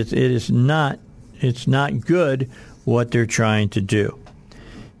it's not good what they're trying to do.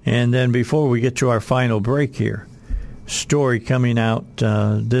 And then before we get to our final break here, story coming out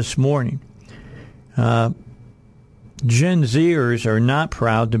this morning. Gen Zers are not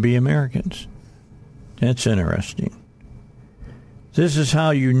proud to be Americans. That's interesting. This is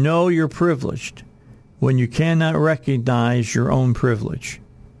how you know you're privileged, when you cannot recognize your own privilege.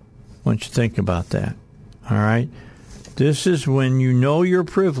 I want you to think about that. All right? This is when you know you're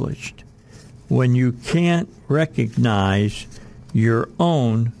privileged, when you can't recognize your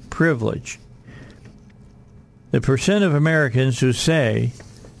own privilege. The percent of Americans who say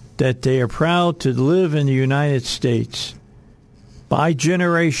that they are proud to live in the United States by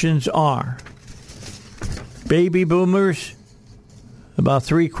generations are baby boomers. About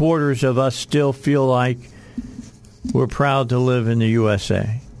 3/4 of us still feel like we're proud to live in the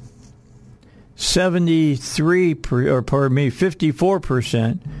USA.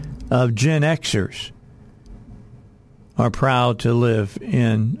 54% of Gen Xers are proud to live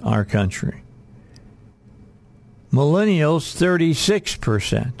in our country. Millennials,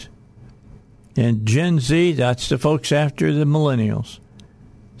 36%. And Gen Z, that's the folks after the millennials,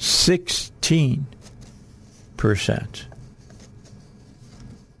 16%.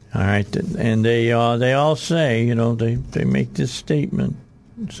 All right, and they all say, they make this statement,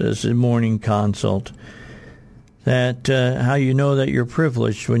 it says in Morning Consult, that how you know that you're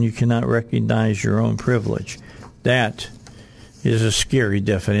privileged when you cannot recognize your own privilege. That is a scary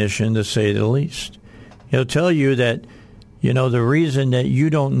definition, to say the least. He'll tell you that, the reason that you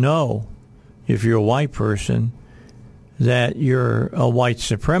don't know, if you're a white person, that you're a white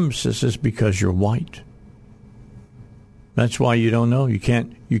supremacist is because you're white. That's why you don't know. You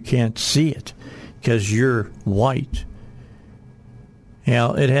can't see it, because you're white.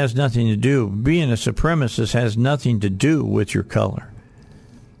 It has nothing to do. Being a supremacist has nothing to do with your color.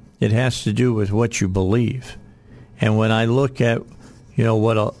 It has to do with what you believe. And when I look at,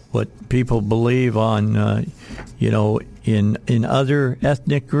 what people believe on, in other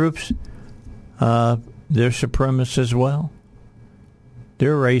ethnic groups, they're supremacists as well.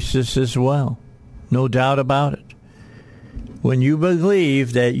 They're racist as well. No doubt about it. When you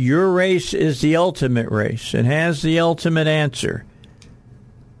believe that your race is the ultimate race and has the ultimate answer,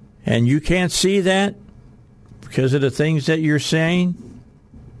 and you can't see that because of the things that you're saying,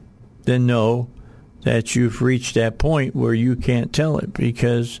 then know that you've reached that point where you can't tell it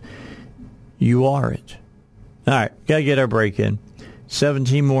because you are it. All right, got to get our break in.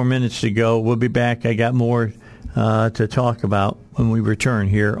 17 more minutes to go. We'll be back. I got more to talk about when we return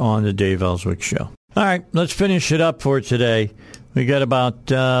here on the Dave Elswick Show. All right, let's finish it up for today. We got about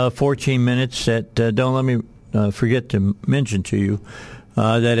 14 minutes. Don't let me forget to mention to you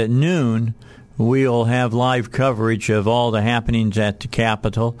that at noon we'll have live coverage of all the happenings at the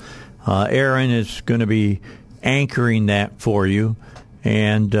Capitol. Aaron is going to be anchoring that for you,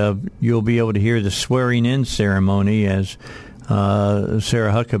 and you'll be able to hear the swearing-in ceremony as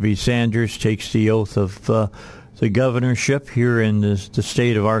Sarah Huckabee Sanders takes the oath of the governorship here in the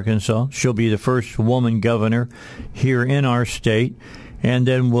state of Arkansas. She'll be the first woman governor here in our state, and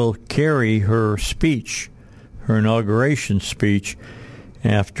then we'll carry her speech, her inauguration speech,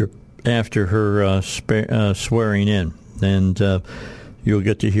 after her swearing in. And you'll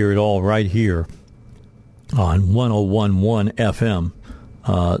get to hear it all right here on 101.1 FM,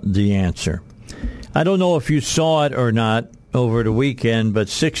 The Answer. I don't know if you saw it or not over the weekend, but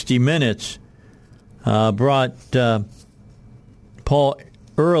 60 Minutes brought Paul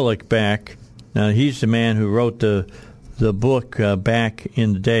Ehrlich back. Now, he's the man who wrote the book back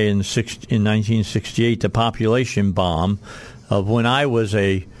in the day in 1968, The Population Bomb, of when I was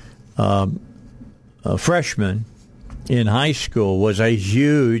a freshman in high school. Was a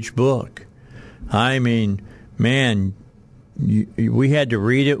huge book. I mean, man, we had to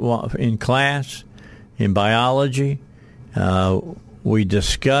read it in class, in biology. We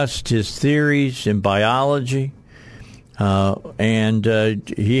discussed his theories in biology, and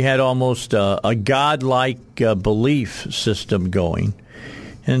he had almost a godlike belief system going.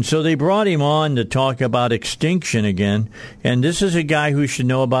 And so they brought him on to talk about extinction again. And this is a guy who should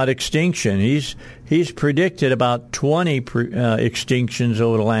know about extinction. He's predicted about 20 extinctions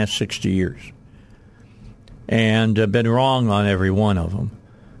over the last 60 years, and been wrong on every one of them.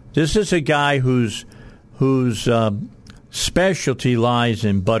 This is a guy whose specialty lies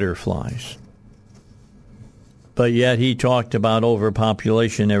in butterflies. But yet he talked about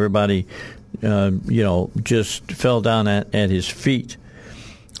overpopulation. Everybody, just fell down at his feet.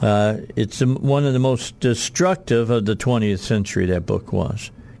 It's one of the most destructive of the 20th century, that book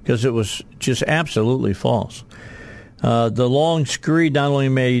was, because it was just absolutely false. The long screed not only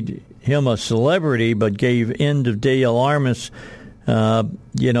made him a celebrity, but gave end-of-day alarmists, a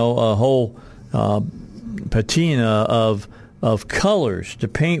whole patina of colors to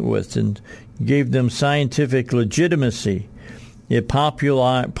paint with, and gave them scientific legitimacy. It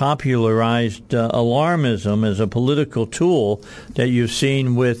popularized alarmism as a political tool that you've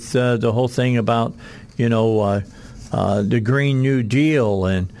seen with the whole thing about, the Green New Deal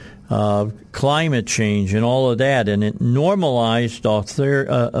and climate change and all of that. And it normalized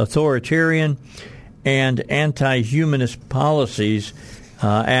authoritarian and anti-humanist policies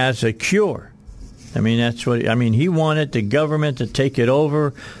as a cure. He wanted the government to take it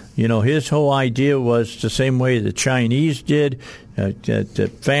over. His whole idea was the same way the Chinese did,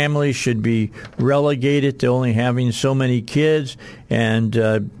 that families should be relegated to only having so many kids, and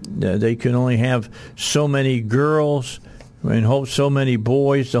they can only have so many girls and so many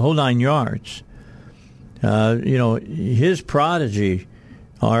boys, the whole 9 yards. His prodigy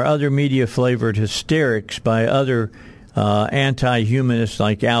are other media-flavored hysterics by other anti-humanists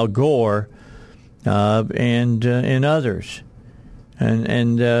like Al Gore and others.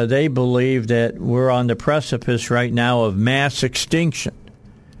 And they believe that we're on the precipice right now of mass extinction.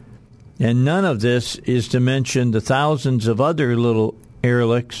 And none of this is to mention the thousands of other little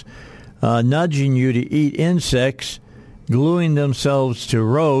Ehrlichs nudging you to eat insects, gluing themselves to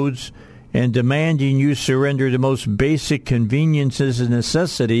roads, and demanding you surrender the most basic conveniences and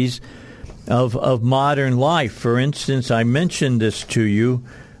necessities of modern life. For instance, I mentioned this to you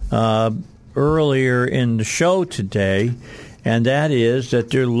earlier in the show today, and that is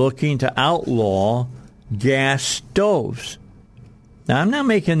that they're looking to outlaw gas stoves. Now, I'm not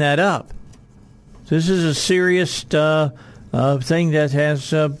making that up. This is a serious thing that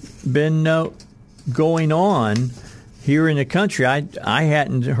has been going on here in the country. I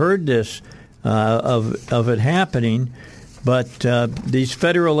hadn't heard this of it happening, but these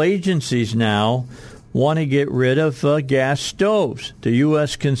federal agencies now want to get rid of gas stoves. The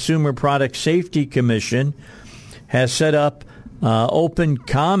U.S. Consumer Product Safety Commission has set up open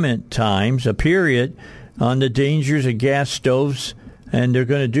comment times, a period, on the dangers of gas stoves, and they're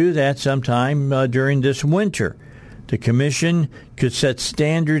going to do that sometime during this winter. The commission could set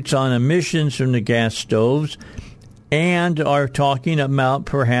standards on emissions from the gas stoves and are talking about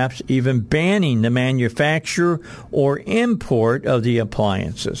perhaps even banning the manufacture or import of the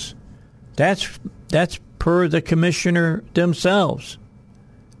appliances. That's per the commissioner themselves.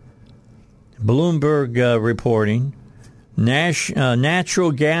 Bloomberg reporting,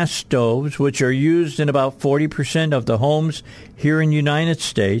 natural gas stoves, which are used in about 40% of the homes here in the United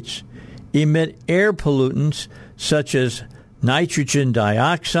States, emit air pollutants such as nitrogen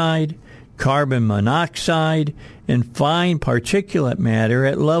dioxide, carbon monoxide, and fine particulate matter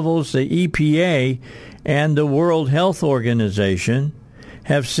at levels the EPA and the World Health Organization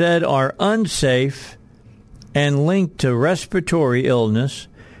have said are unsafe and linked to respiratory illness,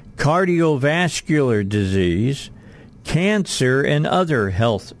 cardiovascular disease, cancer, and other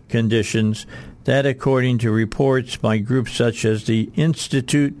health conditions that, according to reports by groups such as the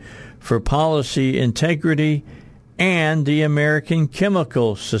Institute for Policy Integrity and the American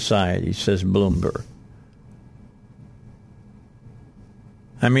Chemical Society, says Bloomberg.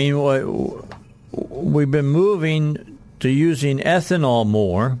 I mean, we've been moving to using ethanol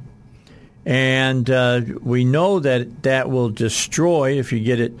more, and we know that will destroy, if you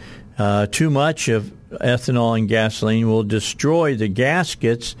get it too much of ethanol and gasoline, will destroy the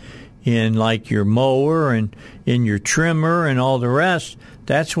gaskets in like your mower and in your trimmer and all the rest.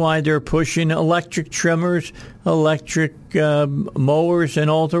 That's why they're pushing electric trimmers, electric mowers, and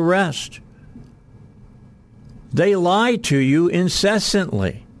all the rest. They lie to you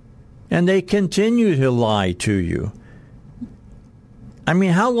incessantly, and they continue to lie to you. I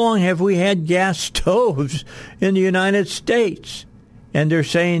mean, how long have we had gas stoves in the United States? And they're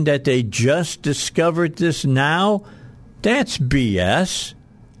saying that they just discovered this now? That's BS.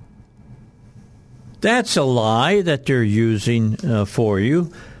 That's a lie that they're using for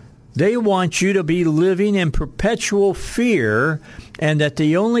you. They want you to be living in perpetual fear, and that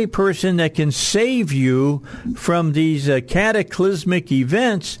the only person that can save you from these cataclysmic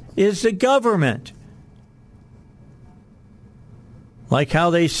events is the government. Like how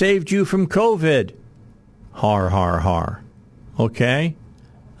they saved you from COVID. Har, har, har. Okay?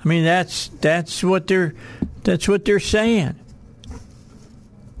 I mean, that's what they're saying.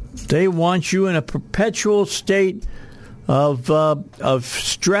 They want you in a perpetual state of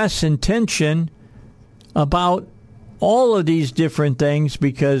stress and tension about all of these different things,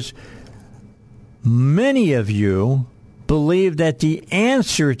 because many of you believe that the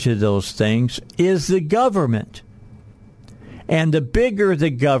answer to those things is the government. And the bigger the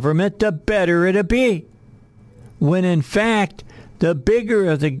government, the better it'll be. When in fact, the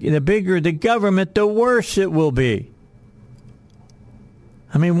bigger the government, the worse it will be.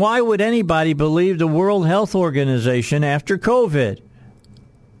 I mean, why would anybody believe the World Health Organization after COVID?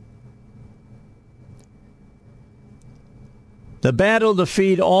 The battle to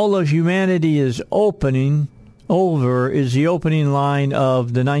feed all of humanity is the opening line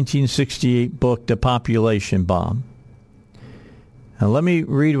of the 1968 book, The Population Bomb. Now, let me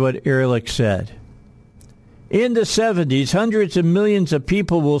read what Ehrlich said. In the 70s, hundreds of millions of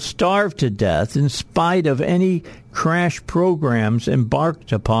people will starve to death in spite of any crash programs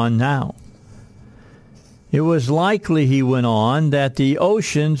embarked upon now. It was likely, he went on, that the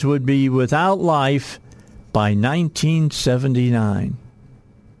oceans would be without life by 1979.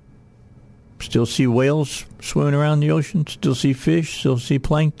 Still see whales swimming around the ocean? Still see fish? Still see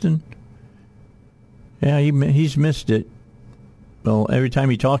plankton? Yeah, he's missed it. Well, every time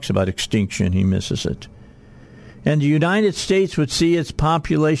he talks about extinction, he misses it. And the United States would see its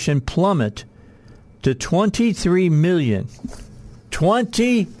population plummet to 23 million.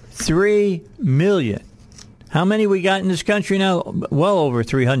 23 million. How many we got in this country now? Well over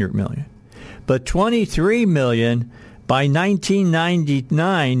 300 million. But 23 million by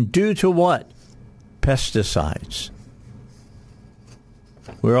 1999 due to what? Pesticides.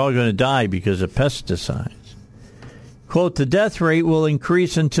 We're all going to die because of pesticides. Quote, the death rate will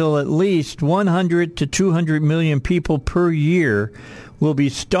increase until at least 100 to 200 million people per year will be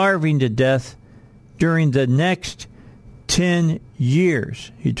starving to death during the next 10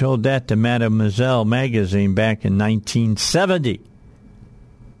 years. He told that to Mademoiselle magazine back in 1970.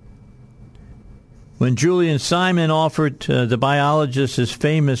 When Julian Simon offered the biologist his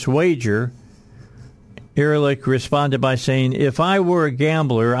famous wager, Ehrlich responded by saying, if I were a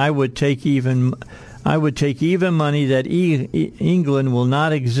gambler, I would take even money that England will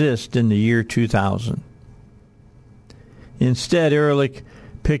not exist in the year 2000. Instead, Ehrlich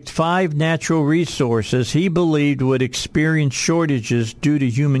picked 5 natural resources he believed would experience shortages due to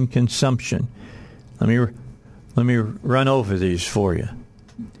human consumption, Let me run over these for you.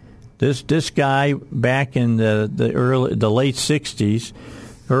 This guy back in the late 60s,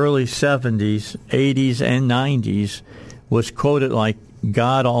 early 70s, 80s, and 90s was quoted like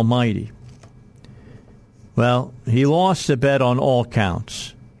God Almighty. Well, he lost the bet on all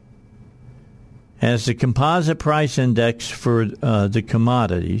counts. As the composite price index for the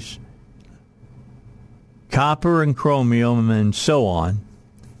commodities, copper and chromium and so on,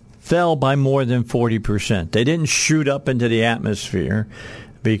 fell by more than 40%. They didn't shoot up into the atmosphere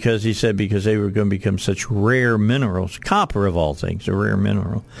because they were going to become such rare minerals. Copper, of all things, a rare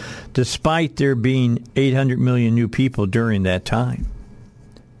mineral, despite there being 800 million new people during that time.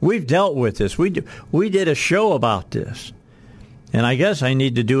 We've dealt with this. We did a show about this. And I guess I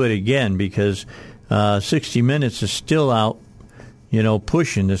need to do it again because 60 Minutes is still out,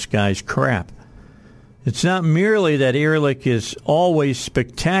 pushing this guy's crap. It's not merely that Ehrlich is always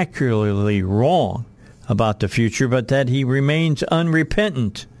spectacularly wrong about the future, but that he remains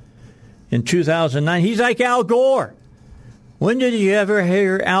unrepentant. In 2009, he's like Al Gore. When did you ever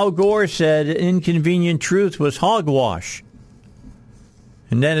hear Al Gore said inconvenient truth was hogwash?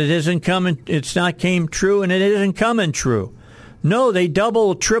 And that it's not came true, and it isn't coming true. No, they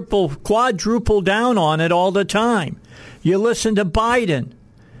double, triple, quadruple down on it all the time. You listen to Biden.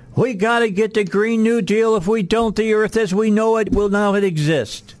 We got to get the Green New Deal. If we don't, the earth as we know it will not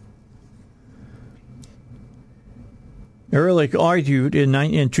exist. Ehrlich argued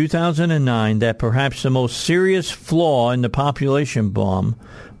in 2009 that perhaps the most serious flaw in the population bomb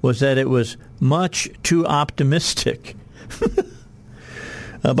was that it was much too optimistic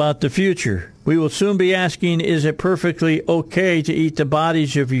about the future. We will soon be asking, is it perfectly okay to eat the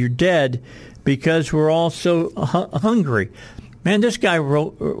bodies of your dead because we're all so hungry? Man, this guy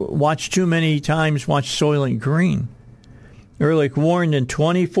watched too many times, watched Soylent Green. Ehrlich warned in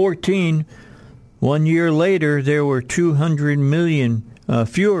 2014, 1 year later, there were 200 million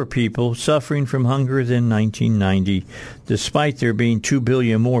fewer people suffering from hunger than 1990, despite there being 2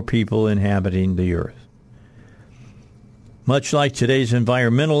 billion more people inhabiting the earth. Much like today's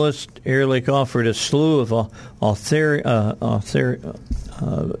environmentalists, Ehrlich offered a slew of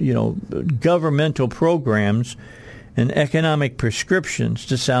governmental programs and economic prescriptions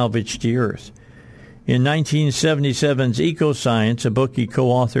to salvage the earth. In 1977's Ecoscience, a book he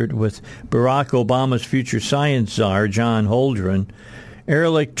co-authored with Barack Obama's future science czar, John Holdren,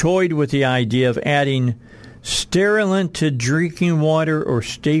 Ehrlich toyed with the idea of adding sterilant to drinking water or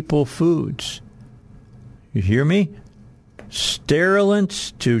staple foods. You hear me?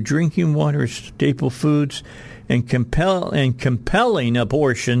 Sterilants to drinking water or staple foods and compelling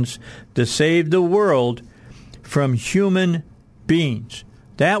abortions to save the world from human beings.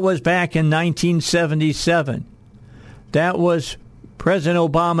 That was back in 1977. That was President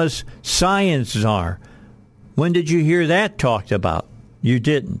Obama's science czar. When did you hear that talked about? You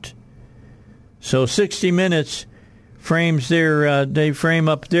didn't. So 60 Minutes they frame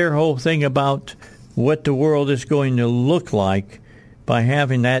up their whole thing about what the world is going to look like by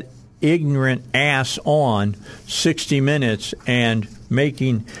having that ignorant ass on 60 Minutes and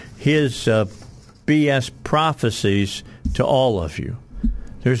making his BS prophecies to all of you.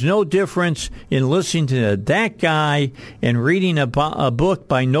 There's no difference in listening to that guy and reading a book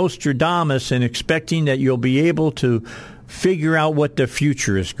by Nostradamus and expecting that you'll be able to figure out what the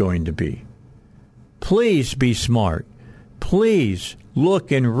future is going to be. Please be smart. Please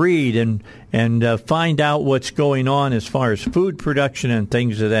look and read and find out what's going on as far as food production and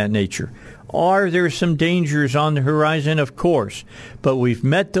things of that nature. Are there some dangers on the horizon? Of course. But we've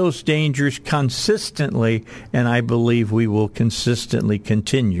met those dangers consistently, and I believe we will consistently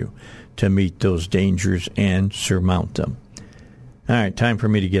continue to meet those dangers and surmount them. All right, time for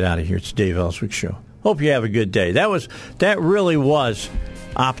me to get out of here. It's the Dave Elswick Show. Hope you have a good day. That really was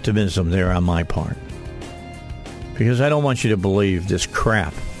optimism there on my part. Because I don't want you to believe this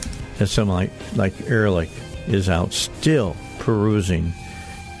crap that someone like Ehrlich is out still perusing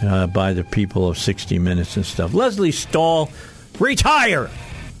by the people of 60 Minutes and stuff. Leslie Stahl, retire!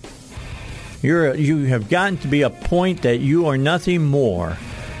 You have gotten to be a point that you are nothing more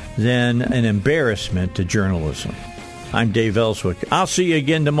than an embarrassment to journalism. I'm Dave Elswick. I'll see you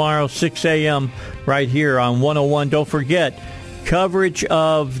again tomorrow, 6 a.m., right here on 101. Don't forget, coverage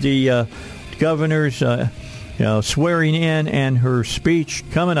of the governor's swearing in and her speech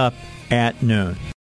coming up at noon.